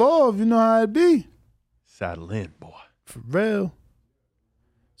fall off. You know how it be. Saddle in, boy. For real.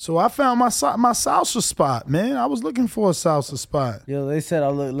 So I found my salsa spot, man. I was looking for a salsa spot. Yo, they said I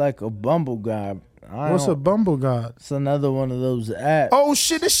look like a Bumble guy. What's a Bumble God? It's another one of those apps. Oh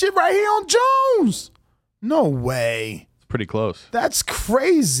shit, this shit right here on Jones. No way. It's pretty close. That's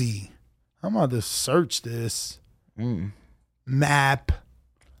crazy. I'm about to search this. Map.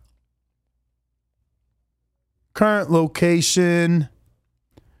 Current location.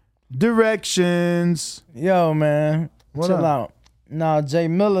 Directions. Yo, man. What chill up? out. Nah, Jay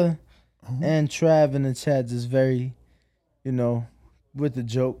Miller and Trav in the chat is very, with the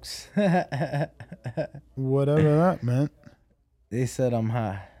jokes. Whatever that meant. They said I'm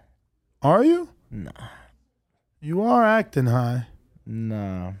high. Are you? Nah. You are acting high.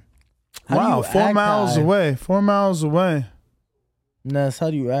 Nah. Wow, 4 miles high? away. 4 miles away. Ness,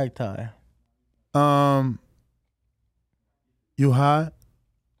 how do you act high? You high?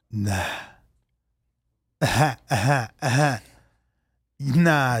 Nah.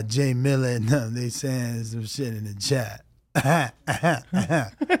 Nah, Jay Miller. No, they saying some shit in the chat. That's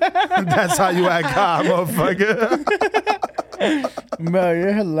how you act high, motherfucker. Bro,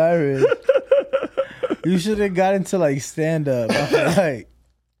 you're hilarious. You should have got into like stand up. I feel like.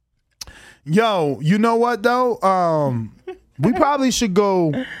 Yo, you know what though? We probably should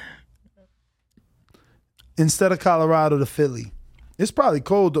go instead of Colorado to Philly. It's probably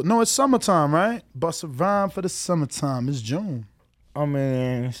cold though. No, it's summertime, right? Bust a rhyme for the summertime. It's June. I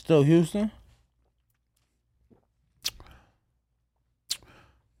mean, still Houston?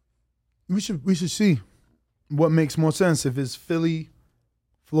 We should see what makes more sense, if it's Philly,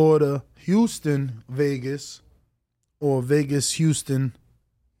 Florida, Houston, Vegas, or Vegas, Houston,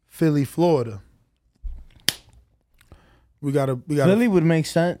 Philly, Florida. We gotta Philly would make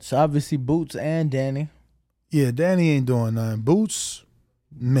sense. Obviously, Boots and Danny. Yeah, Danny ain't doing nothing. Boots,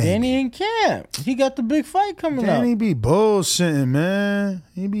 man. Danny in camp. He got the big fight coming up. Danny be bullshitting, man.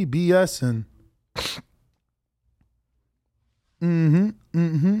 He be BSing. Nah,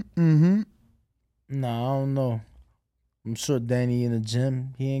 I don't know. I'm sure Danny in the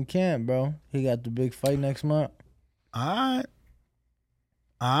gym. He in camp, bro. He got the big fight next month. All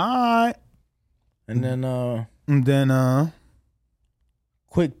right. And then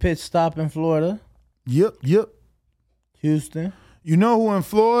quick pit stop in Florida. Yep. Houston. You know who in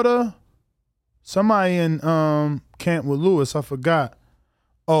Florida? Somebody in camp with Lewis. I forgot.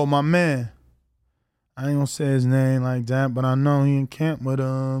 Oh, my man. I ain't gonna say his name like that, but I know he in camp with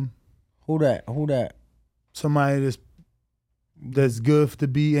Who that? Somebody that's good to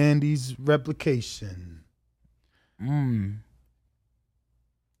be Andy's replication.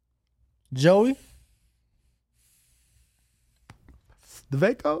 Joey?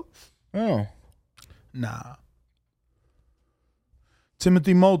 DeVaco? Oh. Nah.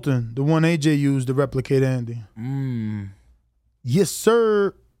 Timothy Moulton, the one AJ used to replicate Andy. Yes,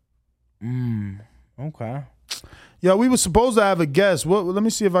 sir. Okay. Yeah, we were supposed to have a guest. Let me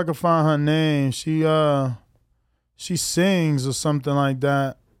see if I can find her name. She sings or something like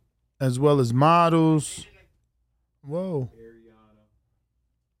that, as well as models. Whoa.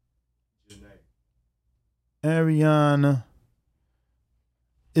 Ariana.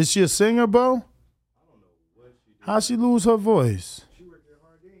 Is she a singer, bro? I don't know what she did. How'd she lose her voice? She worked at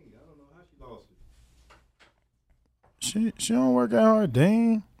Hardin. I don't know how she lost it. She don't work at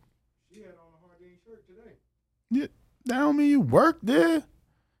Hardin. She had on a Hardin shirt today. Yeah, that don't mean you work there.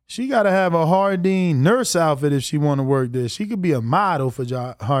 She gotta have a Hardin nurse outfit if she want to work there. She could be a model for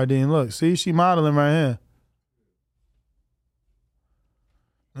Hardin. Look, see, she modeling right here.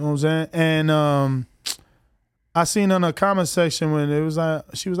 You know what I'm saying? And I seen on the comment section when it was like,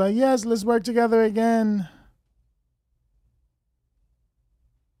 she was like, yes, let's work together again.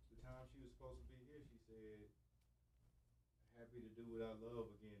 The time she was supposed to be here, she said, happy to do what I love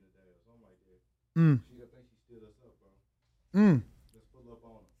again today, or something like that. I think she stood us up, bro. Let's pull up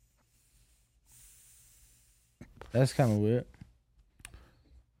on her. That's kind of weird.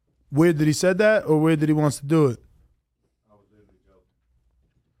 Weird that he said that, or weird that he wants to do it? I was literally joking.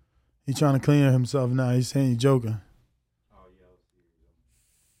 He's trying to clean himself now. He's saying he's joking. Oh, yeah, I was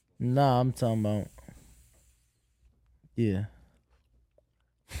serious. Nah, I'm talking about. Yeah.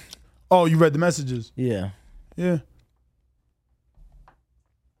 Oh, you read the messages? Yeah. Yeah.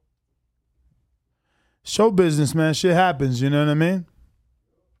 Show business, man. Shit happens, you know what I mean?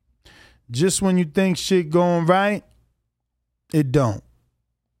 Just when you think shit going right, it don't.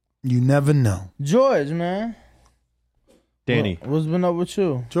 You never know. George, man. Danny. What's been up with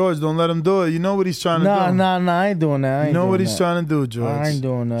you? George, don't let him do it. You know what he's trying to do. Nah, I ain't doing that. You know what he's trying to do, George. I ain't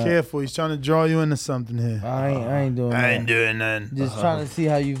doing that. Careful, he's trying to draw you into something here. I ain't doing that. I ain't doing nothing. Just trying to see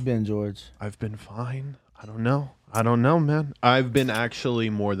how you've been, George. I've been fine. I don't know, man. I've been actually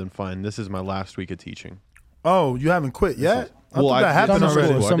more than fine. This is my last week of teaching. Oh, you haven't quit yet? I that happened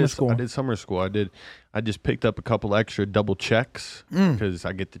already. I did summer school. I just picked up a couple extra double checks because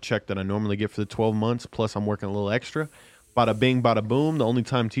I get the check that I normally get for the 12 months. Plus, I'm working a little extra. Bada bing, bada boom. The only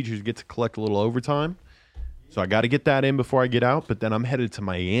time teachers get to collect a little overtime. So I got to get that in before I get out. But then I'm headed to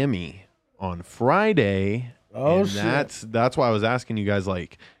Miami on Friday. Oh, shit. That's why I was asking you guys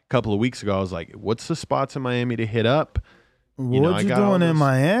like a couple of weeks ago. I was like, what's the spots in Miami to hit up? What you doing in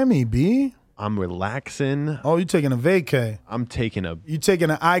Miami, B? I'm relaxing. Oh, you taking a vacay? You taking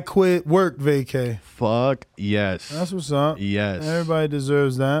an I quit work vacay? Fuck yes. That's what's up. Yes. Everybody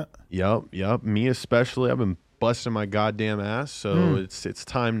deserves that. Yep. Me especially. I've been busting my goddamn ass, so it's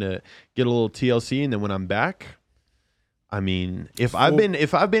time to get a little TLC, and then when I'm back, I mean, if I've been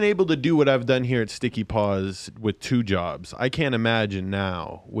able to do what I've done here at Sticky Paws with 2 jobs, I can't imagine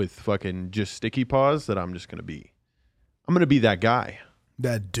now with fucking just Sticky Paws that I'm gonna be that guy.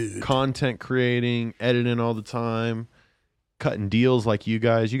 That dude. Content creating, editing all the time, cutting deals like you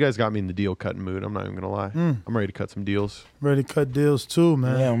guys. You guys got me in the deal cutting mood. I'm not even going to lie. I'm ready to cut some deals. Ready to cut deals too,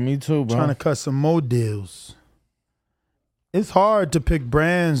 man. Yeah, me too, bro. Trying to cut some more deals. It's hard to pick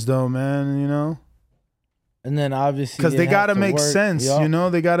brands though, man, you know? And then obviously because they got to make sense, you know?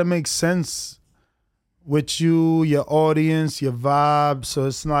 They got to make sense with you, your audience, your vibe. So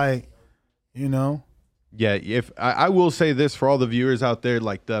it's like, you know? Yeah, if I will say this for all the viewers out there,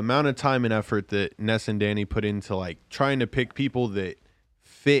 like the amount of time and effort that Ness and Danny put into like trying to pick people that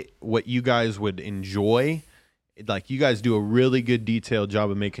fit what you guys would enjoy, like you guys do a really good detailed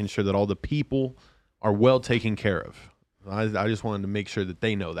job of making sure that all the people are well taken care of. I just wanted to make sure that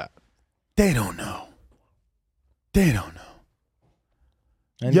they know that. They don't know.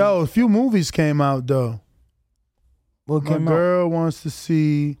 And yo, a few movies came out though. What came out? My girl wants to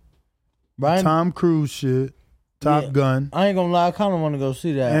see Tom Cruise shit, Top Gun. I ain't gonna lie, I kind of want to go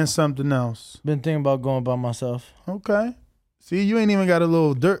see that. And something else. Been thinking about going by myself. Okay. See, you ain't even got a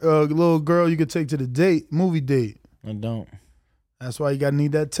little girl you could take to the movie date. I don't. That's why you gotta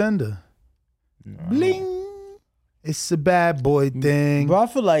need that tender. No. Bling. It's a bad boy thing. Bro, I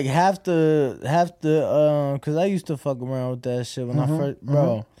feel like have to, cause I used to fuck around with that shit when I first,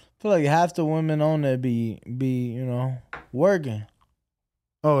 bro. I feel like half the women on there be, you know, working.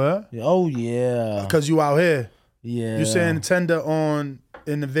 Oh yeah? Oh yeah. Because you out here. Yeah. You saying the tender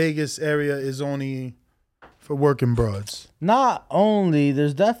in the Vegas area is only for working broads. Not only,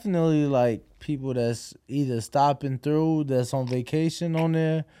 there's definitely like people that's either stopping through that's on vacation on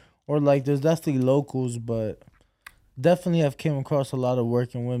there, or like there's definitely locals, but definitely have came across a lot of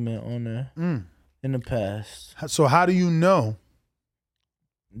working women on there in the past. So how do you know?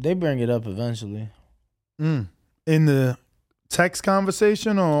 They bring it up eventually. In the text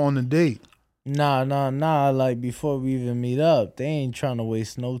conversation or on the date? Nah. Like before we even meet up, they ain't trying to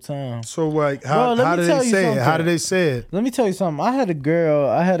waste no time. So like, how do they say it? How do they say it? Let me tell you something. I had a girl,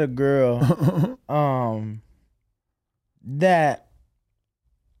 that,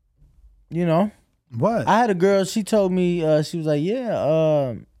 you know. What? I had a girl, she told me, she was like,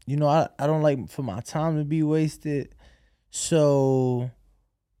 yeah, you know, I don't like for my time to be wasted. So,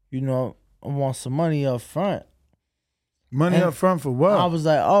 you know, I want some money up front. Money up front for what? I was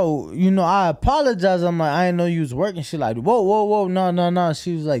like, oh, you know, I apologize. I'm like, I didn't know you was working. She like, whoa, no.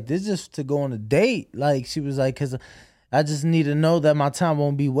 She was like, this is just to go on a date. Like, she was like, because I just need to know that my time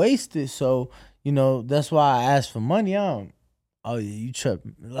won't be wasted. So, you know, that's why I asked for money. Oh, yeah, you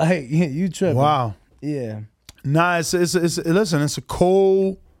tripping. Like, you tripping. Wow. Yeah. Nah, listen, it's a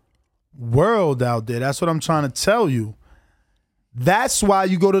cold world out there. That's what I'm trying to tell you. That's why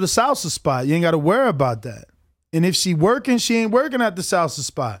you go to the salsa spot. You ain't got to worry about that. And if she working, she ain't working at the salsa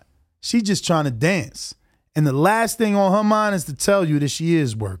spot. She just trying to dance. And the last thing on her mind is to tell you that she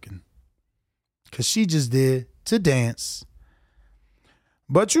is working. Because she just did to dance.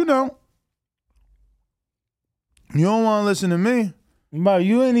 But you know, you don't want to listen to me. Bro,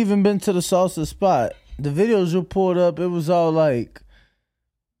 you ain't even been to the salsa spot. The videos you pulled up, it was all like,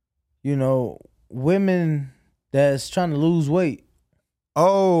 you know, women that's trying to lose weight.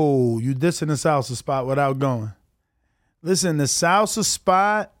 Oh, you dissing the salsa spot without going. Listen, the salsa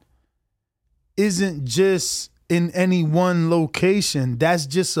spot isn't just in any one location. That's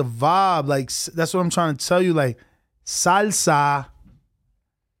just a vibe. Like, that's what I'm trying to tell you. Like, salsa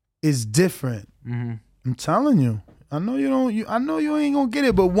is different. Mm-hmm. I'm telling you. I know you don't. I know you ain't gonna get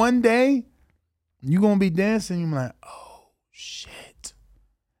it, but one day you gonna be dancing. You're like, oh shit,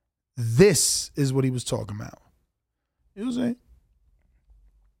 this is what he was talking about. You know what I'm saying?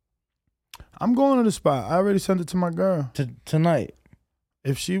 I'm going to the spot. I already sent it to my girl tonight.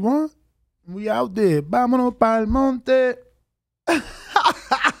 If she want, We out there. Vámonos pa'l monte.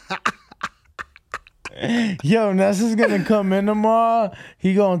 Yo, Ness is gonna come in tomorrow.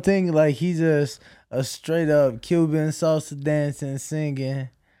 He gonna think like he's just a straight up Cuban salsa dancing, singing.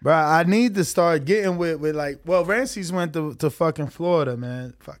 Bro, I need to start getting with like, well, Rancey's went to fucking Florida,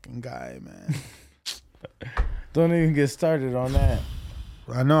 man. Fucking guy, man. Don't even get started on that.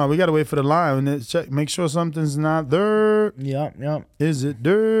 I know. We got to wait for the line. And check, make sure something's not dirt. Yep. Is it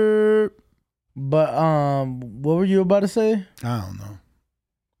dirt? But what were you about to say? I don't know.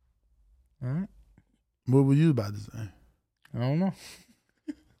 All right. What were you about to say? I don't know.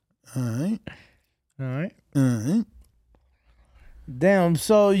 All right. Damn,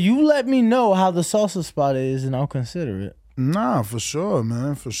 so you let me know how the salsa spot is and I'll consider it. Nah, for sure,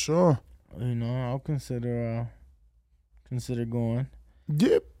 man. For sure. You know, I'll consider going.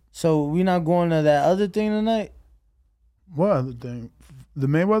 Yep. So we not going to that other thing tonight? What other thing? The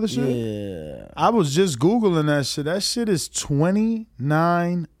Mayweather shit? Yeah. I was just Googling that shit. That shit is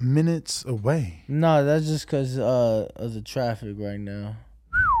 29 minutes away. No, that's just because of the traffic right now.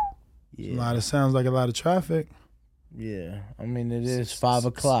 Yeah. Sounds like a lot of traffic. Yeah. I mean, it is 5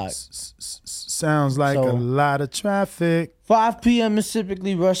 o'clock. Sounds like a lot of traffic. 5 p.m. is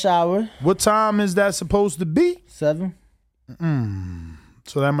typically rush hour. What time is that supposed to be? 7.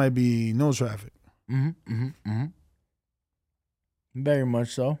 So that might be no traffic. Very much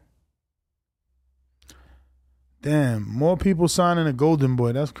so. Damn, more people signing a Golden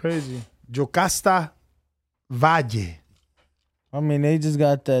Boy. That's crazy. Jocasta Valle. I mean, they just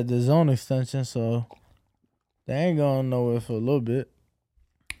got the zone extension, so they ain't going nowhere for a little bit.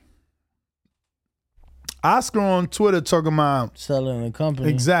 Oscar on Twitter talking about selling the company.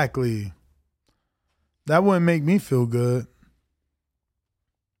 Exactly. That wouldn't make me feel good.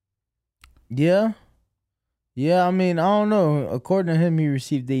 Yeah. Yeah, I mean, I don't know. According to him, he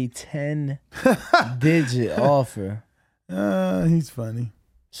received a 10-digit offer. He's funny.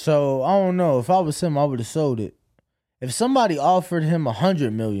 So, I don't know. If I was him, I would have sold it. If somebody offered him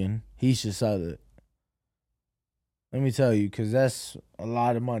 $100 million, he should sell it. Let me tell you, because that's a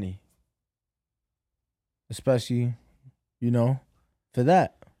lot of money. Especially, for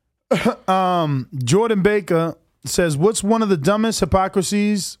that. Jordan Baker says, what's one of the dumbest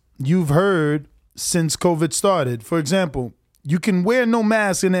hypocrisies you've heard since COVID started? For example, you can wear no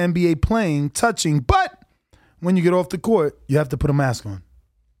mask in the NBA playing, touching, but when you get off the court, you have to put a mask on.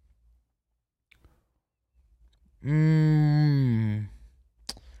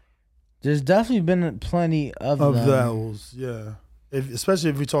 There's definitely been plenty of those, yeah.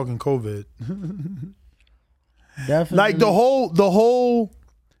 Especially if we're talking COVID. Definitely. Like the whole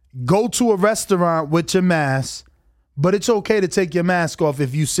go to a restaurant with your mask, but it's okay to take your mask off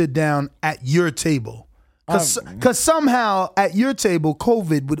if you sit down at your table. Because somehow at your table,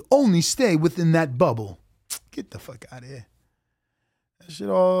 COVID would only stay within that bubble. Get the fuck out of here. That shit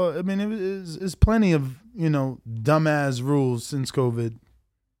all, I mean, it's plenty of, dumbass rules since COVID.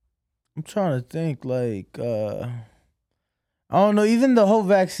 I'm trying to think, like, I don't know, even the whole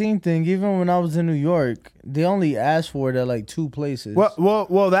vaccine thing, even when I was in New York, they only asked for it at like 2 places.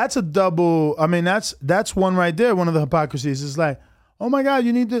 Well, that's a double. I mean, that's one right there. One of the hypocrisies is like, oh my God,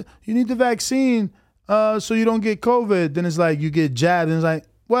 you need the vaccine so you don't get COVID. Then it's like you get jabbed, and it's like,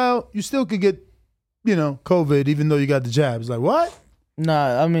 well, you still could get, COVID even though you got the jab. It's like, what?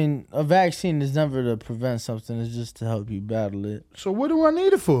 Nah, I mean, a vaccine is never to prevent something. It's just to help you battle it. So what do I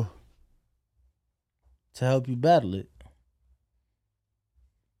need it for? To help you battle it.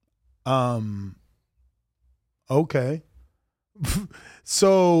 Okay.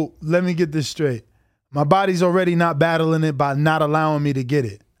 So let me get this straight. My body's already not battling it by not allowing me to get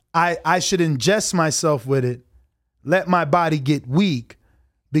it. I should ingest myself with it, let my body get weak,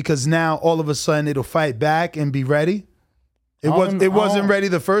 because now all of a sudden it'll fight back and be ready. It wasn't ready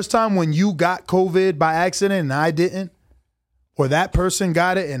the first time when you got COVID by accident and I didn't, or that person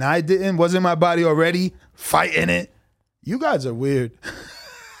got it and I didn't. Wasn't my body already fighting it? You guys are weird.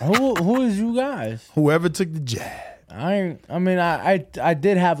 Who is you guys? Whoever took the jab. I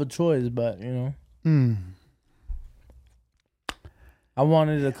did have a choice, but I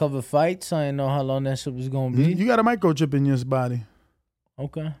wanted to cover fights. I didn't know how long that shit was gonna be. You got a microchip in your body.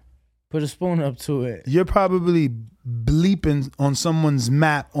 Okay. Put a spoon up to it. You're probably bleeping on someone's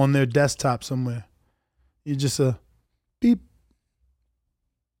map on their desktop somewhere. You're just a beep,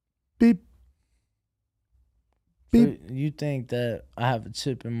 beep, beep. So you think that I have a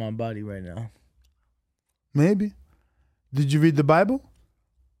chip in my body right now? Maybe. Did you read the Bible?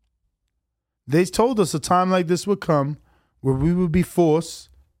 They told us a time like this would come where we would be forced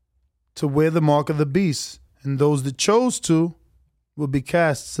to wear the mark of the beast. And those that chose to will be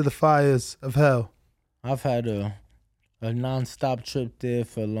cast to the fires of hell. I've had a non-stop trip there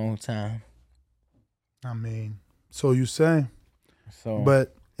for a long time. I mean, so you say. So,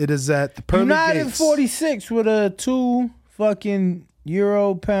 but it is at the pearly United gates. 46 with a 2 fucking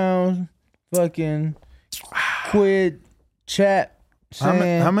euro pound fucking quid chat.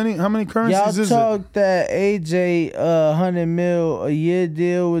 How many currencies is it? Y'all talk that AJ $100 million a year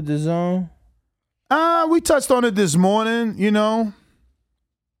deal with the Zone? We touched on it this morning. You know,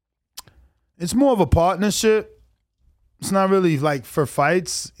 it's more of a partnership. It's not really like for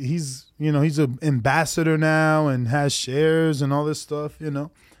fights. He's an ambassador now and has shares and all this stuff. You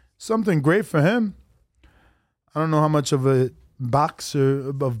know, something great for him. I don't know how much of a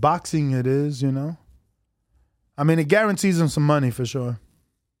boxing it is. You know, I mean, it guarantees him some money for sure.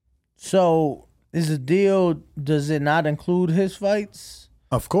 So, is the deal? Does it not include his fights?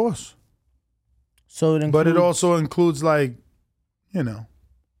 Of course. So it includes, but it also includes like, you know,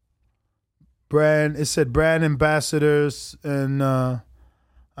 brand. It said brand ambassadors and I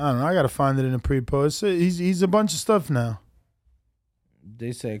don't know. I gotta find it in the pre-post. He's a bunch of stuff now.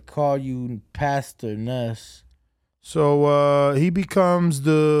 They said call you Pastor Ness. So he becomes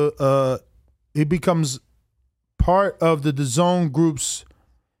part of the DAZN Group's.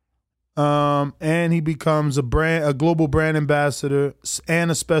 And he becomes a global brand ambassador and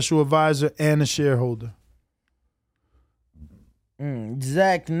a special advisor and a shareholder.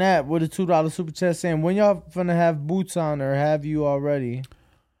 Zach Knapp with a $2 super chat saying, when y'all finna have Boots on, or have you already?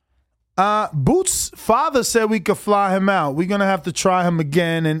 Boots' father said we could fly him out. We're gonna have to try him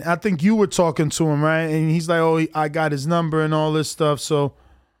again, and I think you were talking to him, right? And he's like, "Oh, I got his number and all this stuff." So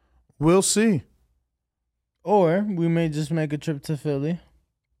we'll see. Or we may just make a trip to Philly.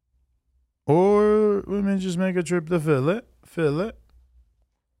 Or we may just make a trip to Philly.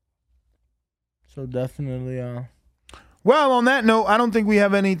 So definitely, Well, on that note, I don't think we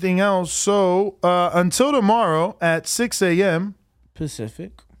have anything else. So until tomorrow at 6 a.m.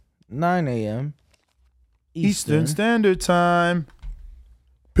 Pacific, 9 a.m. Eastern Standard Time.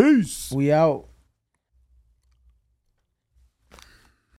 Peace. We out.